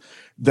devices,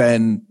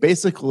 then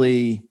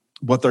basically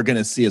what they're going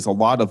to see is a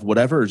lot of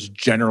whatever is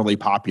generally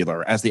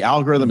popular as the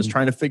algorithm is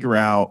trying to figure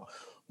out,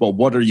 well,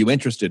 what are you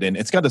interested in?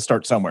 It's got to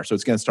start somewhere. So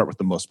it's going to start with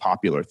the most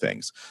popular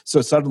things.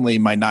 So suddenly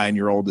my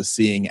 9-year-old is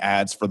seeing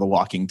ads for The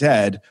Walking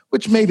Dead,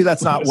 which maybe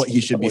that's not what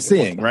he should be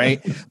seeing,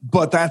 right?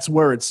 But that's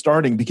where it's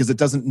starting because it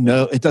doesn't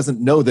know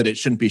that it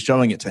shouldn't be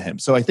showing it to him.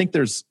 So I think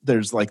there's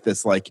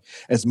this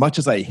as much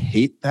as I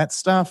hate that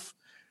stuff,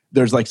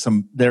 there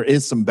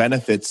is some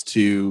benefits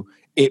to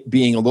it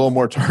being a little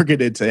more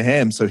targeted to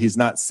him, so he's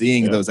not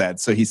seeing those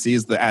ads. So he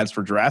sees the ads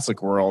for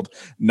Jurassic World,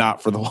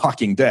 not for The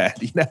Walking Dead.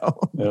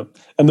 Yeah,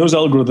 and those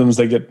algorithms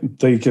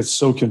they get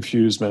so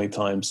confused many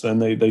times, and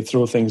they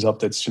throw things up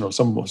that's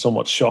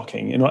somewhat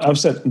shocking. I've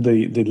set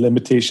the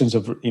limitations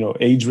of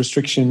age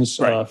restrictions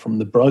from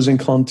the browsing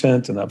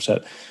content, and I've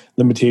set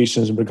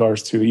limitations in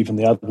regards to even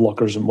the ad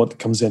blockers and what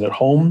comes in at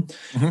home,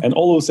 and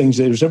all those things.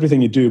 There's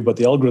everything you do, but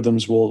the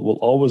algorithms will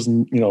always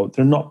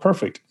they're not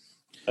perfect.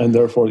 And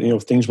therefore,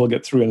 things will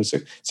get through. And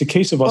it's a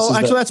case of us. Well,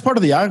 actually, that's part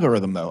of the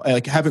algorithm, though.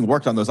 Having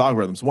worked on those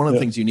algorithms, one of the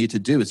things you need to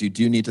do is you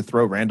do need to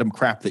throw random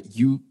crap that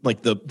you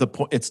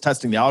it's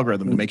testing the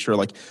algorithm to make sure,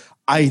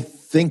 I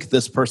think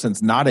this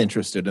person's not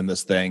interested in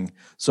this thing,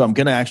 so I'm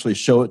going to actually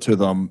show it to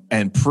them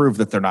and prove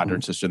that they're not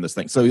interested in this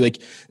thing. So,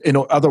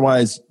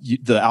 otherwise,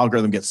 the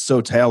algorithm gets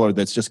so tailored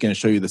that it's just going to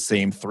show you the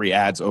same 3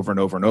 ads over and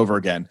over and over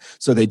again.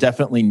 So they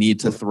definitely need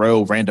to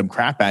throw random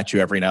crap at you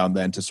every now and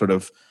then to sort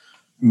of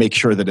make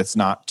sure that it's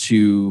not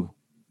too,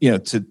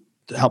 to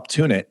help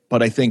tune it.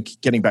 But I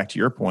think getting back to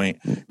your point,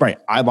 right,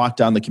 I lock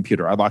down the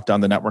computer, I lock down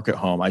the network at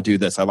home, I do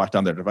this, I lock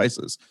down their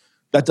devices.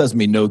 That does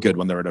me no good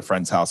when they're at a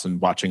friend's house and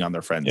watching on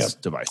their friend's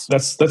device.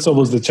 That's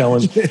always the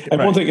challenge.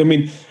 And one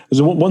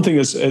thing,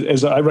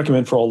 is I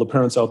recommend for all the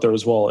parents out there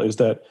as well, is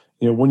that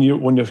when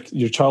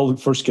your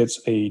child first gets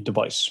a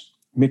device,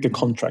 make a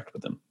contract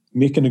with them.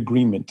 Make an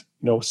agreement,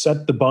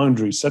 set the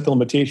boundaries, set the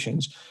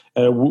limitations.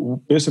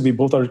 Basically,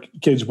 both our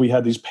kids, we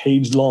had these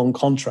page-long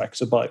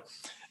contracts about,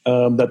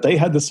 that they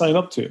had to sign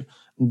up to.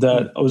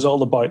 That was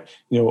all about,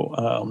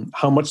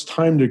 how much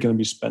time they're going to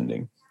be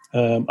spending,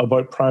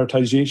 about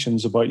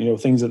prioritizations, about,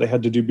 things that they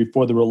had to do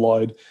before they were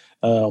allowed,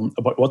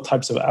 about what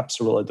types of apps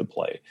are allowed to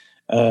play,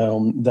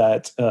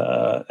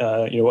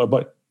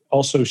 about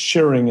also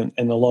sharing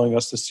and allowing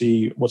us to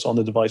see what's on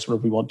the device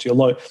wherever we want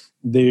to.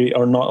 They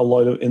are not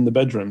allowed in the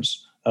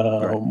bedrooms.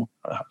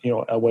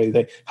 Away.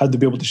 They had to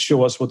be able to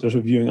show us what they're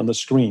viewing on the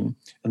screen,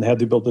 and they had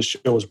to be able to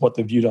show us what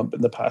they viewed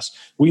in the past.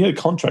 We had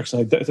contracts,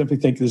 and I definitely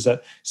think is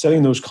that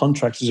setting those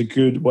contracts is a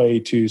good way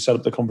to set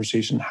up the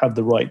conversation, have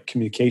the right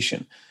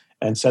communication,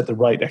 and set the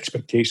right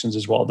expectations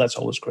as well. That's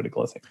always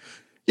critical, I think.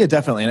 Yeah,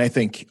 definitely. And I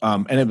think,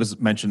 and it was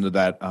mentioned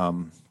that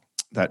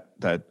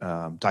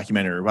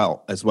documentary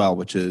as well,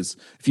 which is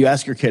if you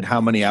ask your kid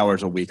how many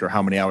hours a week or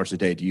how many hours a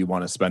day do you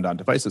want to spend on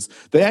devices,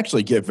 they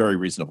actually give very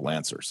reasonable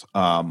answers.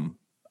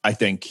 I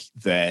think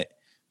that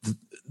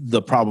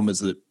the problem is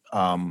that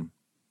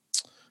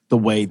the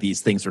way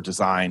these things are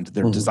designed,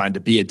 they're designed to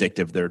be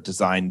addictive. They're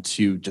designed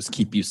to just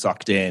keep you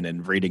sucked in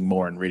and reading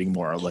more,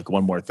 like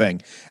one more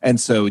thing. And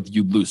so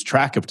you lose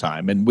track of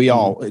time. And we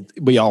all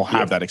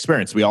have that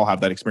experience. We all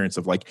have that experience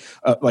of like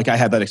I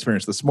had that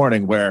experience this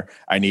morning where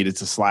I needed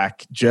to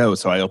Slack Joe.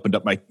 So I opened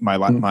up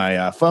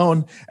my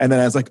phone, and then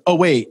I was like, oh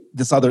wait,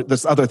 this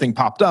other thing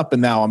popped up,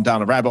 and now I'm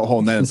down a rabbit hole.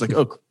 And then it's like,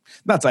 oh,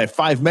 nuts, I have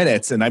 5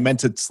 minutes and I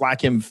meant to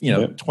Slack him,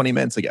 20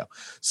 minutes ago.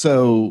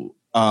 So,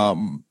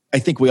 I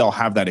think we all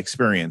have that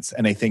experience.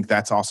 And I think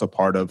that's also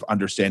part of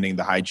understanding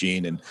the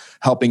hygiene and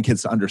helping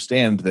kids to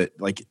understand that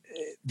like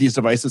these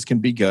devices can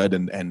be good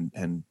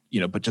and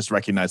but just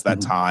recognize that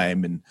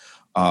time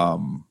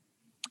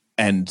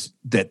and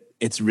that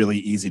it's really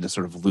easy to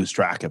sort of lose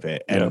track of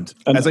it. And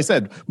as I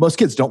said, most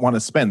kids don't want to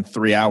spend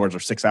 3 hours or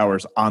 6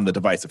 hours on the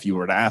device. If you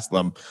were to ask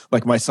them,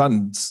 like my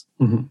son's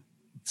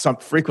some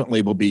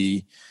frequently will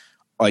be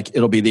like,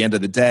 it'll be the end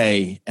of the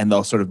day and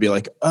they'll sort of be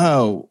like,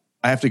 oh,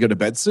 I have to go to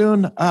bed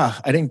soon.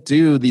 I didn't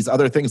do these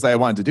other things that I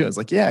wanted to do. It's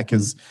like, yeah,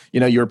 because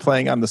you were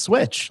playing on the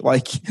Switch.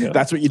 Like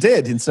that's what you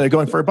did instead of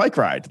going for a bike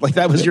ride. Like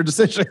that was your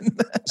decision.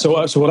 So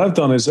what I've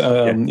done is,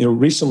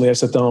 recently I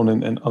sat down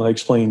and I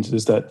explained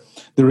is that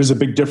there is a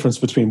big difference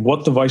between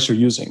what device you're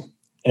using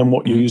and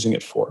what you're using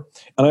it for.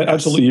 And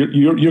absolutely,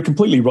 you're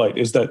completely right.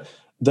 Is that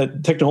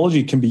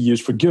technology can be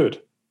used for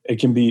good. It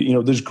can be,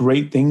 there's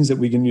great things that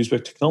we can use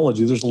with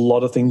technology. There's a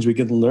lot of things we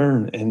can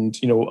learn and,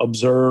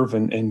 observe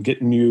and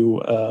get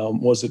new,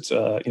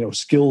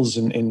 skills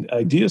and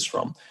ideas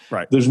from.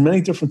 Right. There's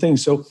many different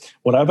things. So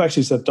what I've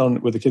actually sat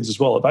down with the kids as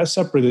well, if I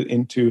separate it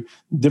into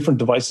different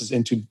devices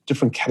into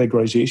different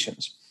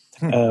categorizations,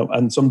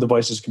 and some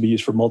devices can be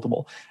used for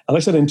multiple. And I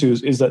said into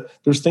is that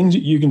there's things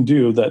that you can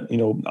do that,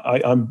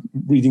 I'm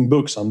reading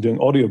books, I'm doing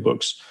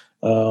audiobooks.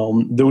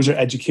 Those are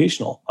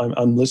educational.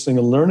 I'm listening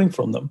and learning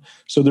from them.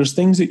 So there's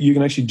things that you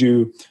can actually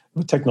do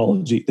with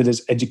technology that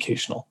is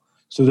educational.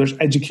 So there's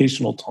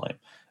educational time.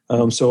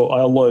 So I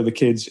allow the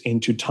kids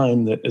into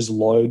time that is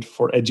allowed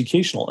for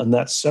educational, and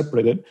that's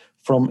separated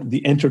from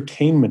the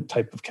entertainment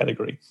type of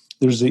category.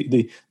 There's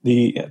the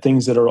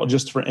things that are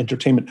just for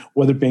entertainment,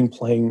 whether being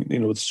playing,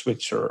 with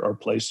Switch or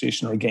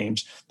PlayStation or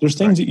games. There's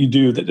things that you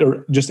do that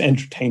are just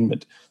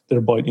entertainment. That are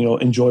about,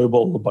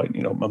 enjoyable, about,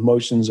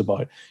 emotions,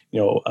 about,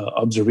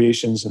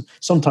 observations, and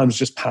sometimes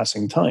just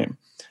passing time.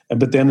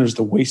 But then there's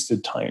the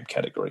wasted time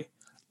category.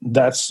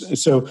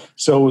 That's so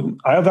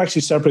I have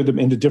actually separated them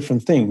into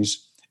different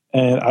things,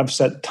 and I've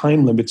set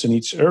time limits in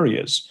each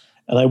areas.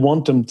 And I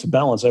want them to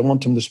balance. I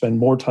want them to spend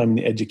more time in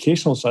the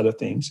educational side of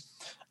things.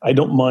 I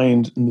don't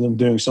mind them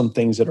doing some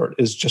things that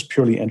is just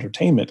purely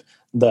entertainment,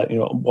 that,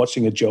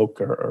 watching a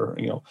joke or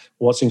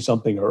watching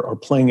something or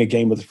playing a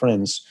game with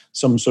friends,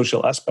 some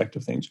social aspect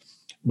of things.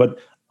 But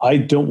I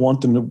don't want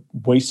them to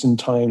waste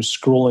time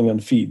scrolling on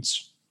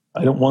feeds.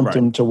 I don't want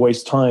them to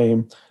waste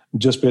time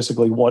just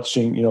basically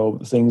watching,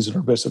 things that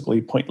are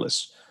basically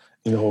pointless.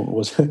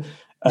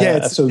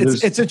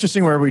 It's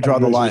interesting where we draw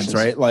the lines,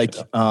 right? Like,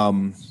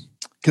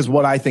 because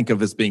what I think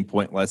of as being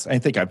pointless, I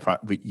think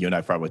you and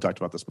I probably talked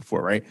about this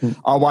before, right?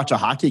 I'll watch a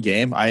hockey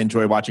game. I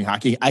enjoy watching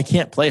hockey. I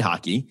can't play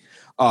hockey.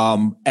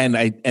 And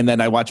then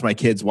I watch my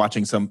kids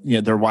watching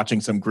they're watching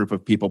some group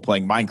of people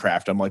playing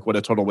Minecraft. I'm like, what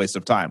a total waste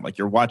of time. Like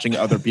you're watching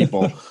other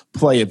people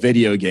play a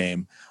video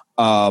game.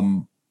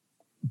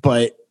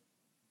 But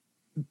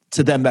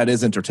to them, that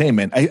is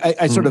entertainment.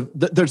 I sort of,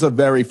 there's a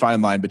very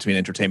fine line between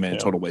entertainment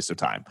and total waste of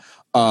time.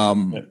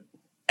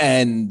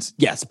 And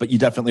yes, but you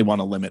definitely want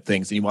to limit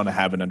things and you want to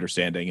have an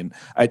understanding. And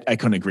I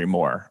couldn't agree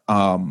more.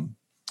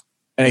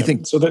 And I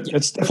think so.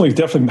 It's definitely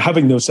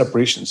having those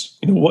separations.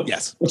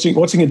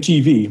 Watching a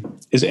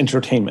TV is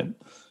entertainment.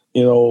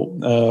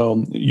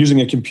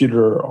 Using a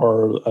computer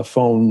or a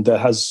phone that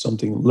has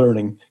something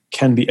learning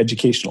can be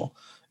educational.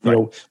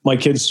 My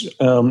kids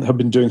have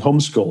been doing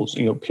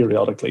homeschools,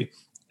 periodically,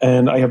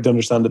 and I have to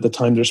understand that the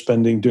time they're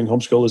spending doing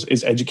homeschool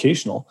is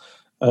educational.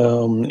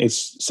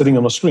 It's sitting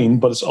on a screen,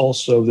 but it's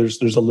also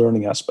there's a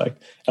learning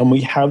aspect, and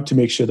we have to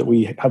make sure that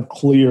we have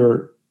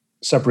clear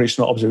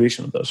separation or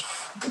observation of those.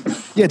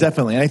 Yeah,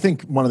 definitely. And I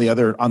think one of the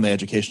other on the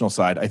educational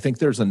side, I think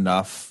there's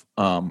enough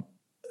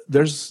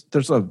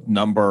there's a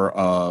number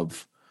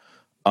of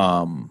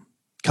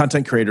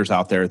content creators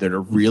out there that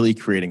are really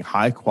creating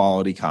high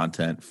quality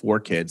content for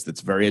kids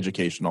that's very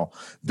educational,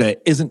 that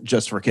isn't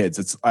just for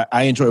kids.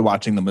 I enjoy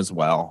watching them as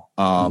well.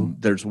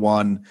 There's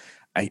one,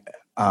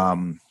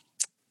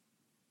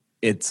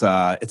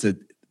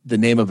 the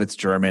name of it's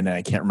German and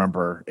I can't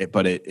remember it,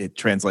 but it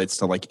translates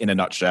to like in a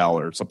nutshell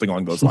or something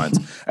along those lines.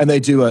 And they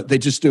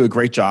just do a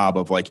great job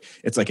of like,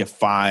 it's like a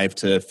 5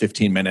 to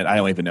 15 minute, I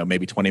don't even know,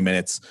 maybe 20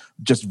 minutes,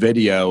 just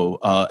video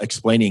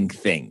explaining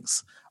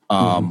things.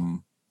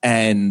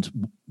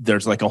 And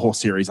there's like a whole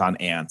series on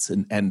ants.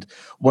 And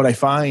what I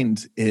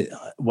find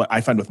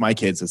with my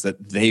kids is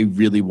that they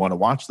really want to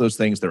watch those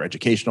things. They're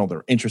educational.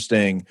 They're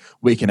interesting.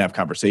 We can have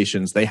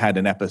conversations. They had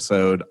an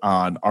episode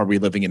on, are we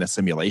living in a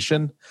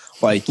simulation?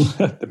 Like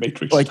the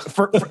Matrix. Like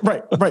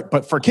right.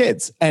 But for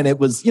kids. And it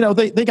was,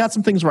 they got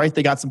some things right.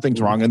 They got some things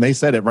wrong. And they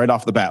said it right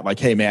off the bat. Like,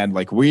 hey man,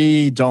 like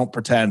we don't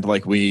pretend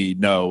like we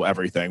know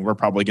everything. We're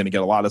probably going to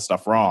get a lot of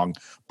stuff wrong,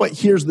 but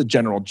here's the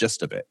general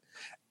gist of it.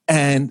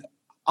 And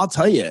I'll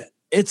tell you,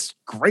 it's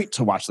great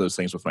to watch those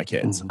things with my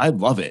kids. I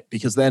love it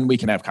because then we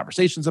can have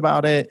conversations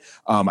about it.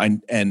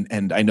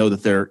 And I know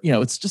that they're,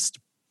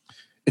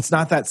 it's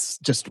not that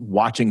just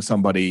watching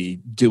somebody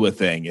do a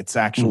thing. It's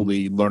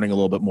actually learning a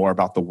little bit more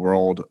about the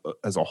world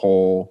as a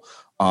whole.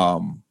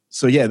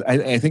 So yeah,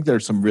 I think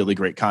there's some really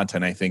great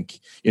content. I think,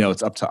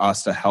 it's up to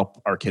us to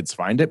help our kids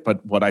find it.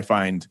 But what I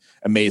find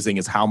amazing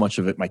is how much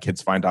of it my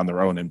kids find on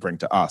their own and bring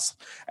to us.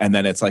 And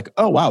then it's like,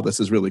 oh, wow, this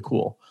is really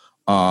cool.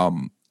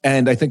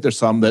 And I think there's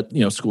some that,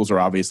 schools are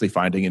obviously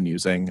finding and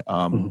using.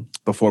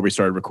 Before we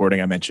started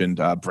recording, I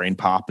mentioned Brain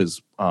Pop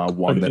is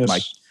one that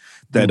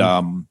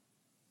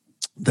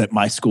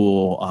my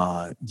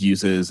school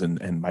uses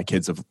and my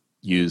kids have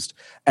used.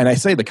 And I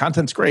say the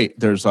content's great.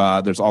 There's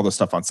all this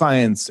stuff on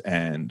science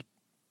and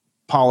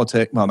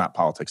politics. Well, not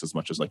politics as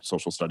much as like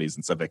social studies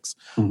and civics,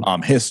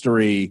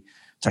 history,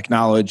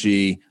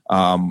 technology.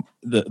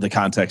 The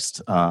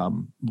context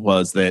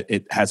was that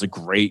it has a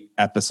great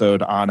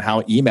episode on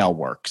how email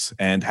works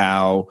and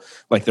how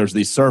like there's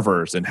these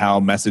servers and how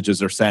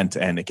messages are sent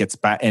and it gets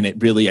back. And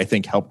it really, I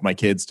think, helped my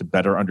kids to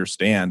better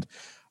understand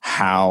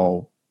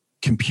how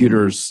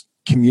computers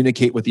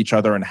communicate with each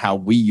other and how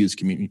we use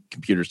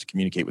computers to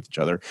communicate with each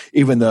other,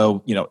 even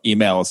though,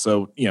 email is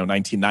so,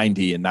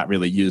 1990 and not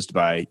really used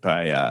by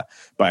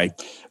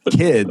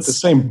kids.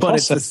 It's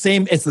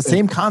the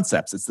same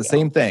concepts. It's the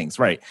same things,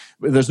 right?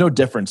 There's no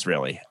difference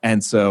really.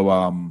 And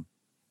so,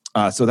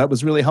 so that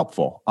was really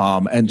helpful.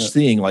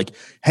 Seeing like,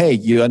 hey,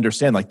 you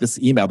understand like this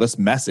email, this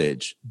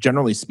message,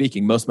 generally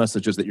speaking, most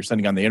messages that you're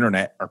sending on the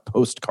internet are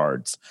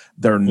postcards.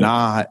 They're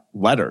not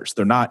letters.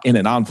 They're not in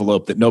an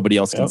envelope that nobody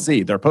else can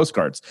see. They're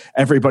postcards.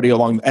 Everybody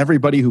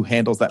who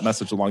handles that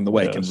message along the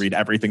way can read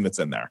everything that's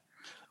in there.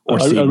 I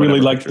really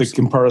like the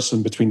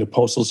comparison between the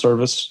postal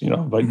service,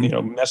 about,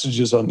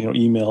 messages on,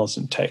 emails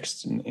and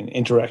texts and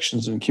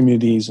interactions and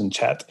communities and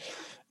chat.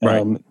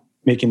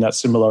 Making that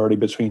similarity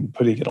between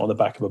putting it on the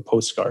back of a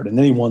postcard and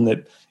anyone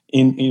that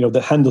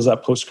that handles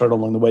that postcard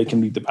along the way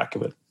can read the back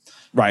of it.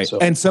 Right. So,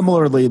 and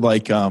similarly,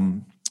 like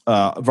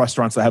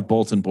restaurants that have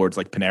bulletin boards,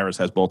 like Panera's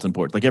has bulletin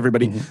boards, like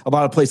everybody, a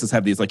lot of places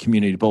have these like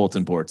community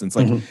bulletin boards. And it's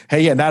like,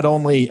 hey, yeah, not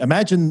only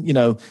imagine,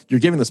 you're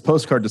giving this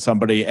postcard to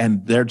somebody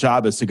and their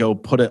job is to go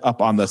put it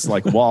up on this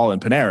like wall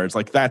in Panera. It's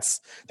like, that's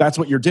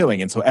what you're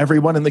doing. And so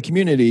everyone in the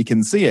community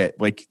can see it.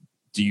 Like,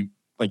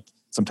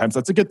 sometimes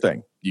that's a good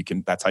thing.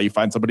 That's how you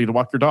find somebody to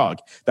walk your dog.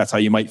 That's how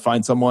you might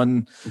find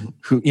someone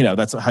who,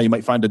 that's how you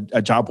might find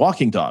a job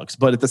walking dogs.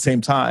 But at the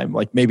same time,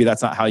 like maybe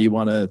that's not how you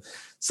want to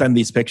send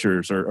these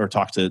pictures or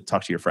talk to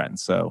your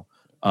friends. So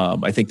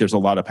I think there's a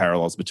lot of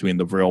parallels between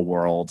the real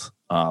world,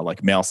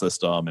 like mail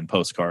system and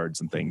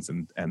postcards and things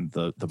and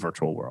the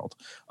virtual world.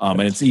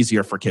 And it's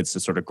easier for kids to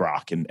sort of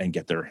grok and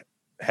get their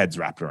heads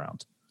wrapped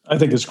around. I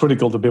think it's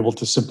critical to be able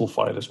to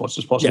simplify it as much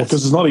as possible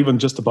because it's not even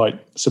just about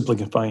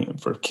simplifying it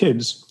for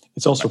kids.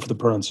 It's also for the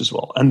parents as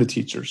well and the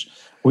teachers.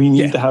 We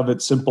need to have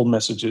it simple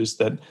messages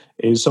that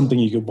is something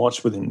you can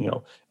watch within,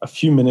 a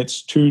few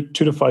minutes, 2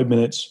 to 5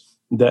 minutes.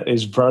 That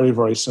is very,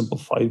 very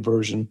simplified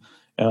version,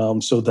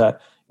 so that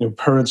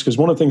parents. Because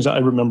one of the things that I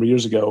remember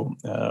years ago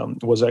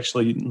was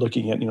actually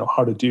looking at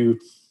how to do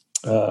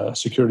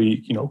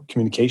security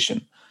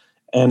communication,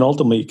 and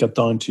ultimately it got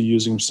down to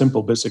using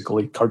simple,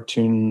 basically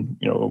cartoon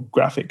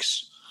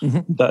graphics.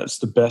 That's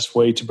the best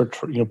way to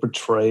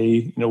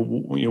portray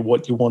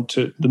what you want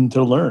them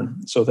to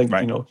learn. So I think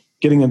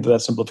getting into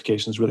that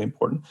simplification is really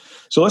important.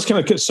 So let's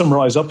kind of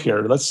summarize up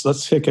here. Let's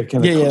take a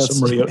kind of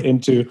summary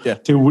into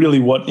to really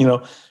what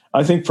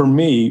I think for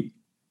me.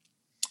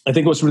 I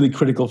think what's really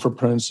critical for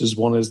parents is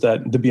one is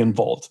that to be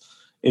involved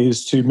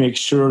is to make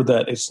sure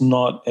that it's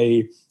not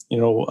a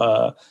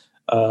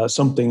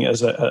something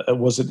as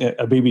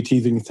a baby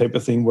teething type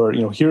of thing where,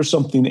 here's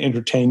something to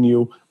entertain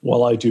you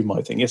while I do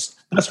my thing.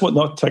 That's what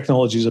not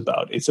technology is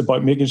about. It's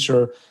about making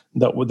sure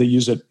that they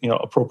use it,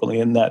 appropriately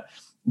and that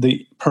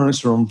the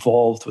parents are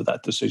involved with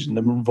that decision.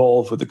 They're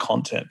involved with the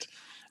content.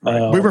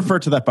 We refer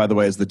to that, by the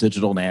way, as the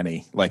digital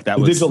nanny. Like that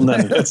was digital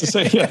nanny. That's to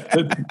say,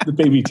 the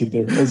baby teeth.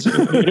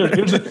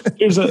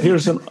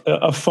 Here's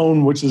a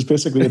phone which is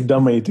basically a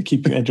dummy to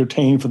keep you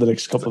entertained for the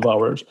next couple of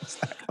hours,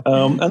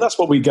 and that's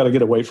what we got to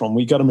get away from.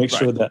 We got to make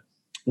sure that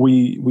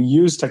we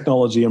use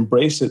technology,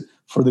 embrace it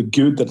for the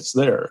good that it's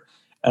there.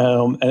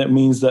 And it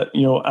means that,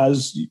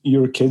 as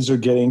your kids are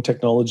getting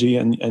technology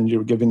and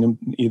you're giving them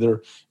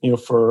either,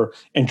 for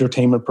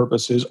entertainment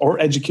purposes or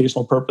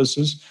educational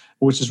purposes,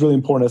 which is really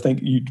important. I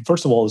think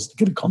first of all, is to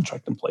get a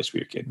contract in place for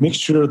your kid. Make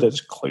sure that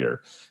it's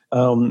clear.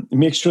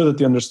 Make sure that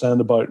they understand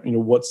about,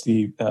 what's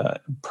the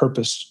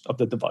purpose of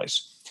the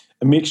device.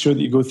 And make sure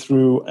that you go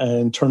through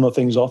and turn the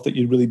things off that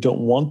you really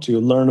don't want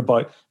to. Learn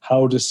about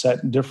how to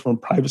set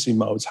different privacy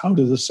modes, how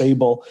to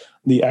disable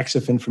the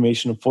EXIF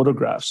information of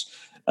photographs.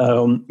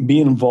 Be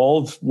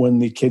involved when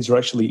the kids are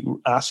actually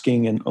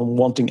asking and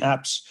wanting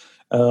apps,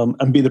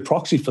 and be the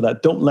proxy for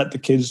that. Don't let the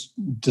kids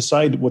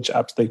decide which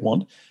apps they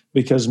want,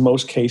 because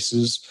most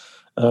cases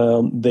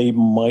they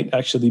might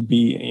actually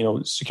be,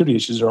 security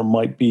issues, or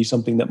might be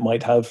something that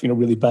might have,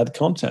 really bad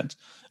content,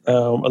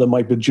 or there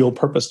might be dual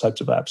purpose types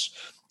of apps.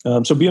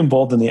 So be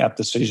involved in the app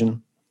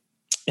decision,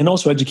 and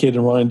also educate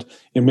around,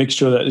 make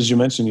sure that, as you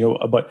mentioned,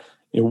 about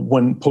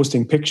when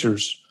posting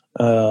pictures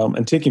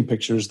and taking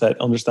pictures,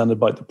 that understand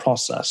about the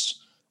process,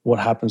 what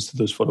happens to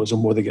those photos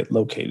and where they get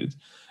located.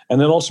 And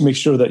then also make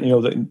sure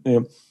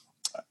that,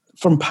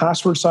 from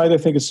password side, I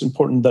think it's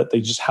important that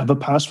they just have a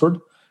password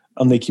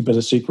and they keep it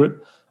a secret.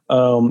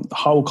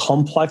 How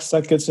complex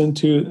that gets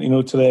into,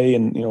 today.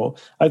 And,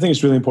 I think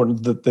it's really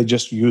important that they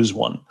just use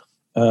one,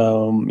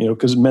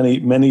 because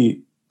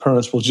many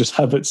parents will just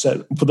have it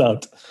set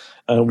without,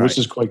 which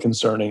is quite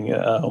concerning.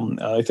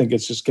 I think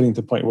it's just getting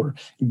to the point where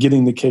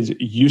getting the kids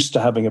used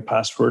to having a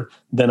password,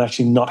 then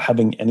actually not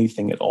having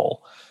anything at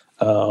all.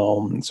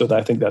 So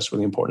I think that's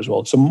really important as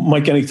well. So,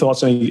 Mike, any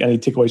thoughts, any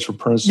takeaways for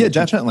parents? Yeah,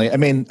 definitely. I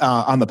mean,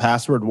 on the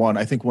password one,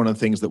 I think one of the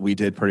things that we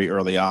did pretty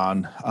early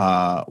on,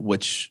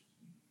 which,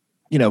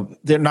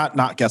 they're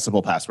not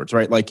guessable passwords,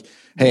 right? Like,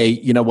 hey,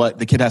 you know what?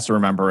 The kid has to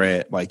remember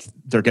it. Like,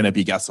 they're going to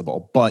be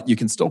guessable, but you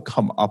can still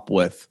come up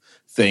with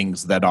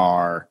things that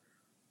are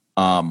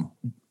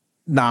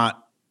not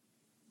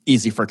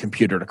easy for a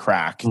computer to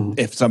crack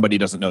if somebody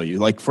doesn't know you.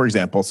 Like, for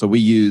example, so we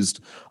used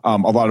a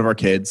lot of our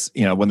kids,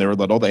 when they were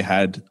little, they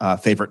had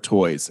favorite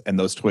toys, and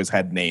those toys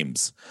had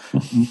names.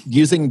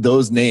 Using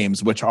those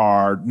names, which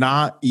are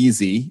not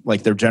easy,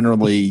 like they're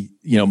generally,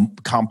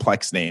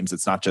 complex names.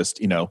 It's not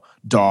just,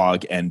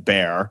 dog and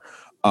bear.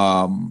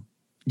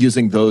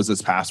 Using those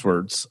as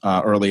passwords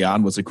early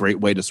on was a great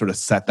way to sort of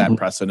set that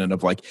precedent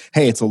of like,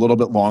 hey, it's a little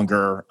bit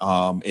longer.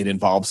 It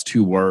involves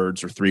 2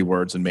 words or 3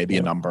 words and maybe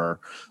a number,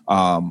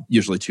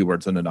 usually 2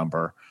 words and a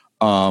number,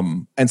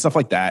 and stuff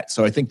like that.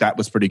 So I think that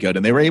was pretty good.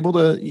 And they were able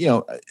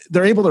to,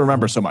 they're able to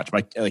remember so much.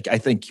 Like I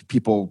think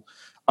people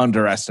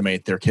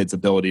underestimate their kids'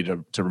 ability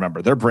to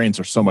remember. Their brains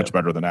are so much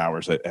better than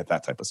ours at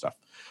that type of stuff.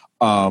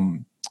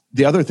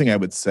 The other thing I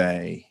would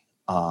say,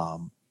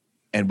 and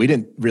we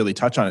didn't really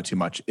touch on it too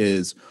much,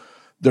 is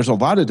there's a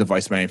lot of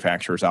device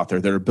manufacturers out there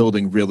that are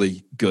building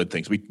really good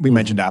things. We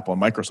mentioned Apple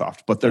and Microsoft,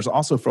 but there's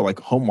also for like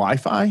home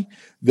Wi-Fi,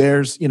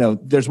 there's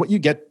what you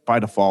get by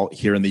default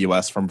here in the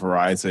US from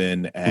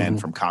Verizon and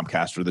from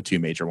Comcast, are the 2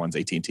 major ones,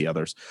 AT&T,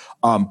 others,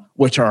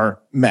 which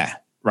are meh,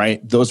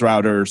 right? Those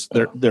routers,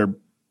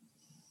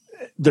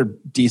 they're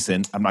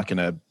decent. I'm not going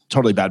to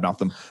totally badmouth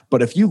them.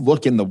 But if you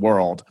look in the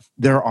world,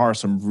 there are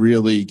some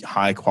really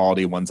high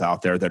quality ones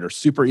out there that are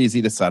super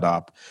easy to set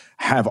up,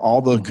 have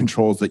all the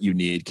controls that you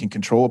need, can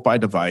control it by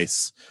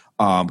device,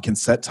 can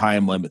set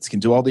time limits, can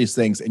do all these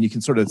things, and you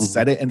can sort of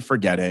set it and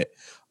forget it.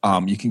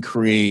 You can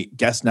create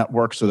guest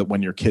networks so that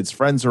when your kids'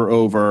 friends are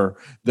over,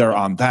 they're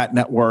on that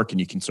network and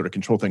you can sort of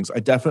control things.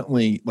 I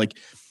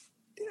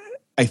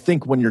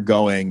think when you're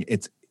going,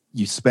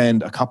 you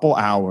spend a couple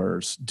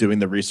hours doing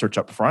the research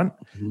up front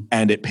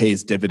and it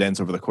pays dividends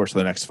over the course of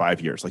the next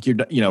 5 years, like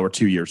or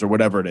 2 years or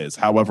whatever it is,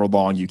 however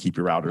long you keep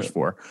your routers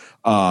for,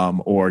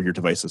 or your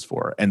devices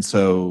for. And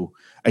so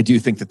I do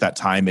think that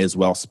time is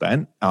well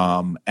spent.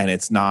 And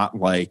it's not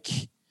like,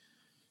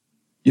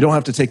 you don't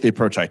have to take the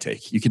approach I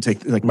take. You can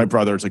take, like my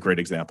brother is a great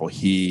example.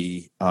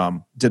 He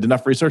did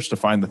enough research to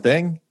find the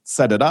thing,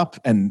 set it up,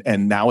 and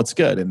now it's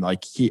good. And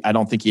like I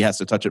don't think he has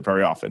to touch it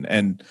very often.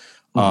 And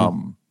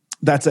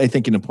that's, I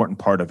think, an important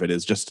part of it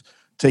is just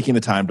taking the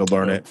time to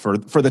learn it for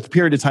the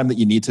period of time that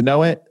you need to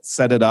know it,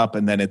 set it up,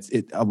 and then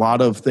a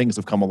lot of things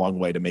have come a long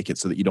way to make it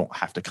so that you don't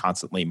have to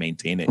constantly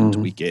maintain it and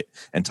tweak it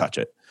and touch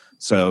it.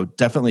 So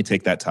definitely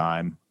take that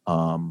time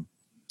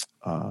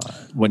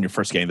when you're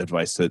first getting the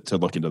device to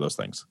look into those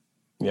things.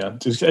 Yeah,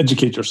 just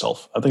educate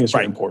yourself. I think it's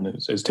very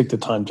important is take the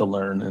time to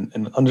learn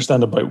and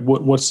understand about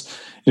what's,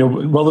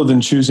 rather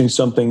than choosing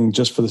something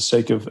just for the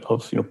sake of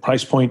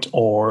price point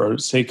or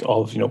sake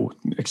of,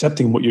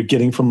 accepting what you're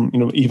getting from,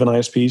 even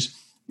ISPs.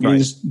 You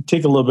just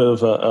take a little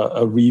bit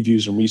of a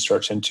reviews and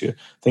research into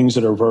things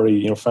that are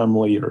very,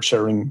 family or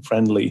sharing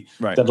friendly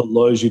that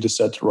allows you to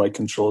set the right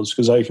controls.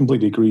 Because I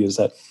completely agree is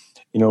that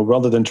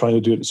rather than trying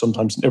to do it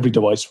sometimes in every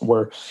device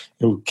where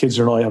kids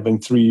are now having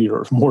 3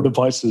 or more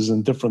devices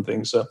and different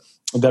things.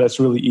 That it's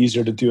really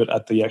easier to do it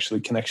at the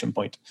actually connection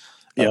point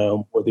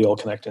where they all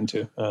connect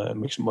into. It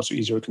makes it much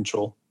easier to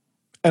control.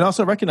 And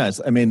also recognize,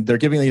 they're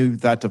giving you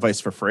that device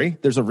for free.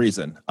 There's a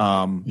reason.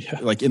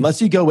 Like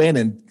unless you go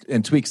in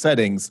and tweak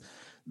settings,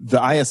 the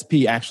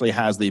ISP actually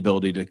has the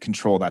ability to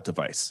control that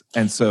device.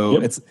 And so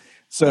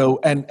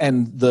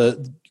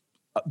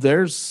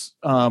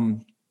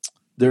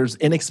there's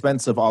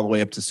inexpensive all the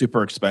way up to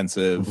super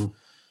expensive.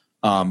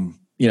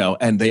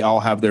 And they all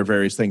have their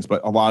various things, but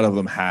a lot of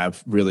them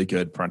have really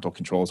good parental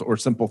controls or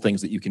simple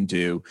things that you can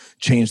do.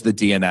 Change the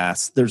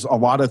DNS. There's a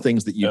lot of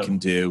things that you can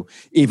do,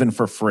 even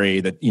for free.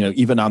 That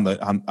even on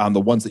the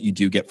ones that you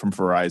do get from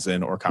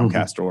Verizon or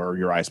Comcast or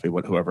your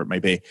ISP, whoever it may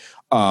be.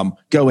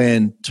 Go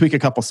in, tweak a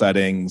couple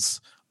settings,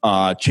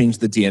 change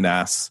the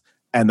DNS,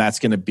 and that's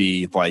going to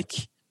be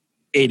like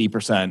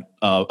 80%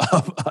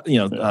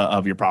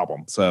 of your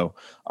problem. So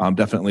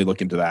definitely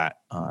look into that.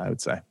 I would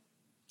say.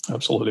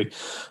 Absolutely.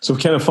 So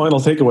kind of final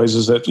takeaways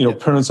is that,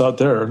 parents out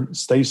there,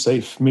 stay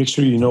safe. Make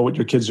sure you know what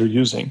your kids are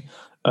using.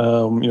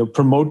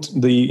 Promote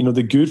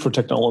the good for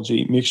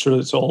technology. Make sure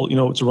it's all,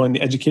 it's around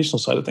the educational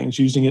side of things,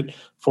 using it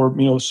for,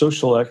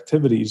 social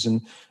activities.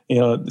 And,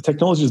 the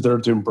technology is there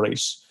to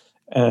embrace.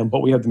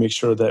 But we have to make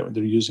sure that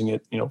they're using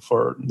it,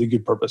 for the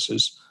good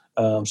purposes.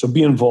 So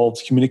be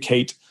involved,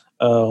 communicate.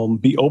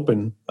 Be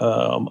open,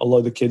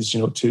 allow the kids,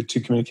 to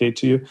communicate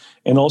to you,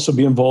 and also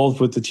be involved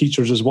with the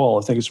teachers as well.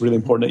 I think it's really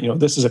important that,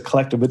 this is a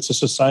collective, it's a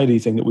society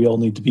thing that we all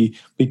need to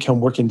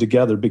become working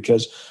together,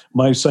 because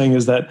my saying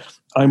is that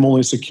I'm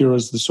only secure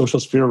as the social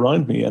sphere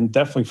around me. And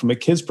definitely from a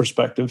kid's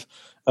perspective,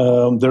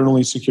 they're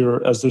only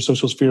secure as their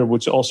social sphere,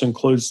 which also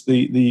includes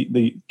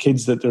the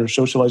kids that they're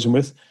socializing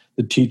with,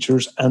 the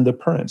teachers and the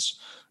parents.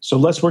 So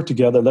let's work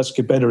together. Let's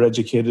get better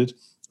educated.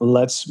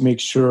 Let's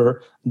make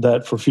sure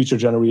that for future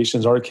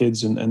generations, our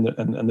kids and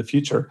the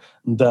future,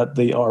 that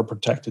they are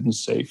protected and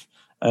safe,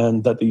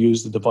 and that they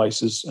use the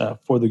devices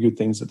for the good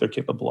things that they're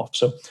capable of.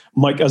 So,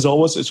 Mike, as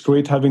always, it's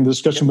great having the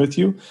discussion with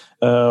you.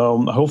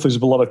 Hopefully, there's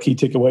a lot of key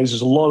takeaways.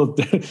 There's a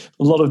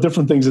lot of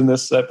different things in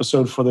this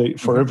episode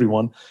for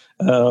everyone.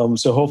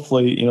 So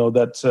hopefully,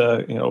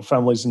 that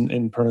families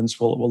and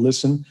parents will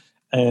listen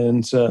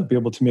and be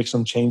able to make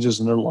some changes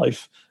in their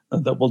life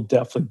that will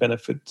definitely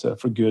benefit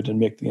for good and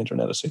make the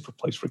internet a safer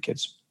place for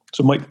kids.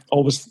 So, Mike,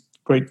 always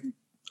great,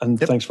 and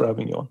thanks for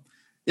having me on.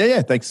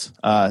 Yeah, thanks.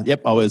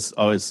 Always,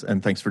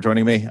 and thanks for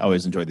joining me. I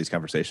always enjoy these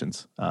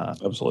conversations.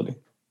 Absolutely.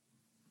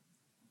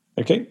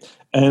 Okay,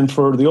 and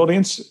for the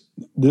audience,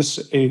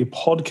 a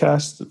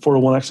podcast,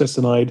 401 Access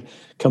Denied,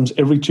 comes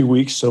every 2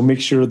 weeks. So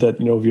make sure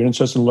that, if you're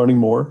interested in learning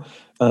more,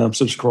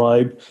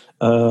 subscribe.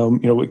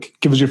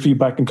 Give us your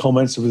feedback and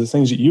comments of the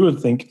things that you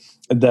would think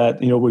that,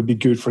 would be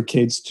good for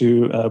kids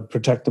to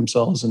protect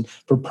themselves and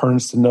for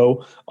parents to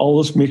know.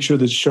 Always make sure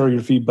to share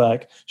your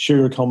feedback, share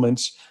your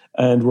comments,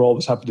 and we're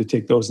always happy to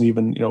take those. And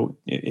even,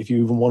 if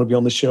you even want to be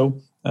on the show,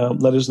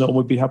 let us know.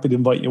 We'd be happy to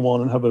invite you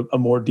on and have a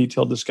more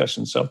detailed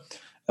discussion. So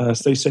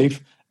stay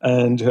safe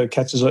and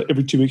catch us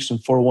every 2 weeks on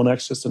 401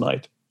 Access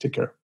Denied. Take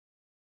care.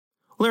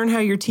 Learn how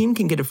your team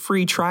can get a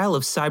free trial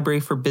of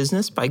Cybrary for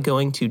Business by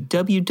going to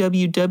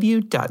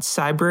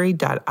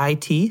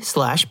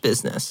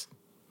www.cybrary.it/business.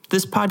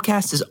 This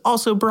podcast is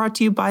also brought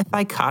to you by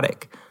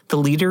Thycotic, the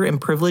leader in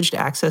privileged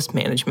access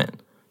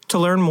management. To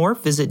learn more,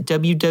 visit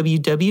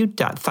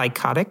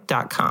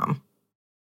www.thycotic.com.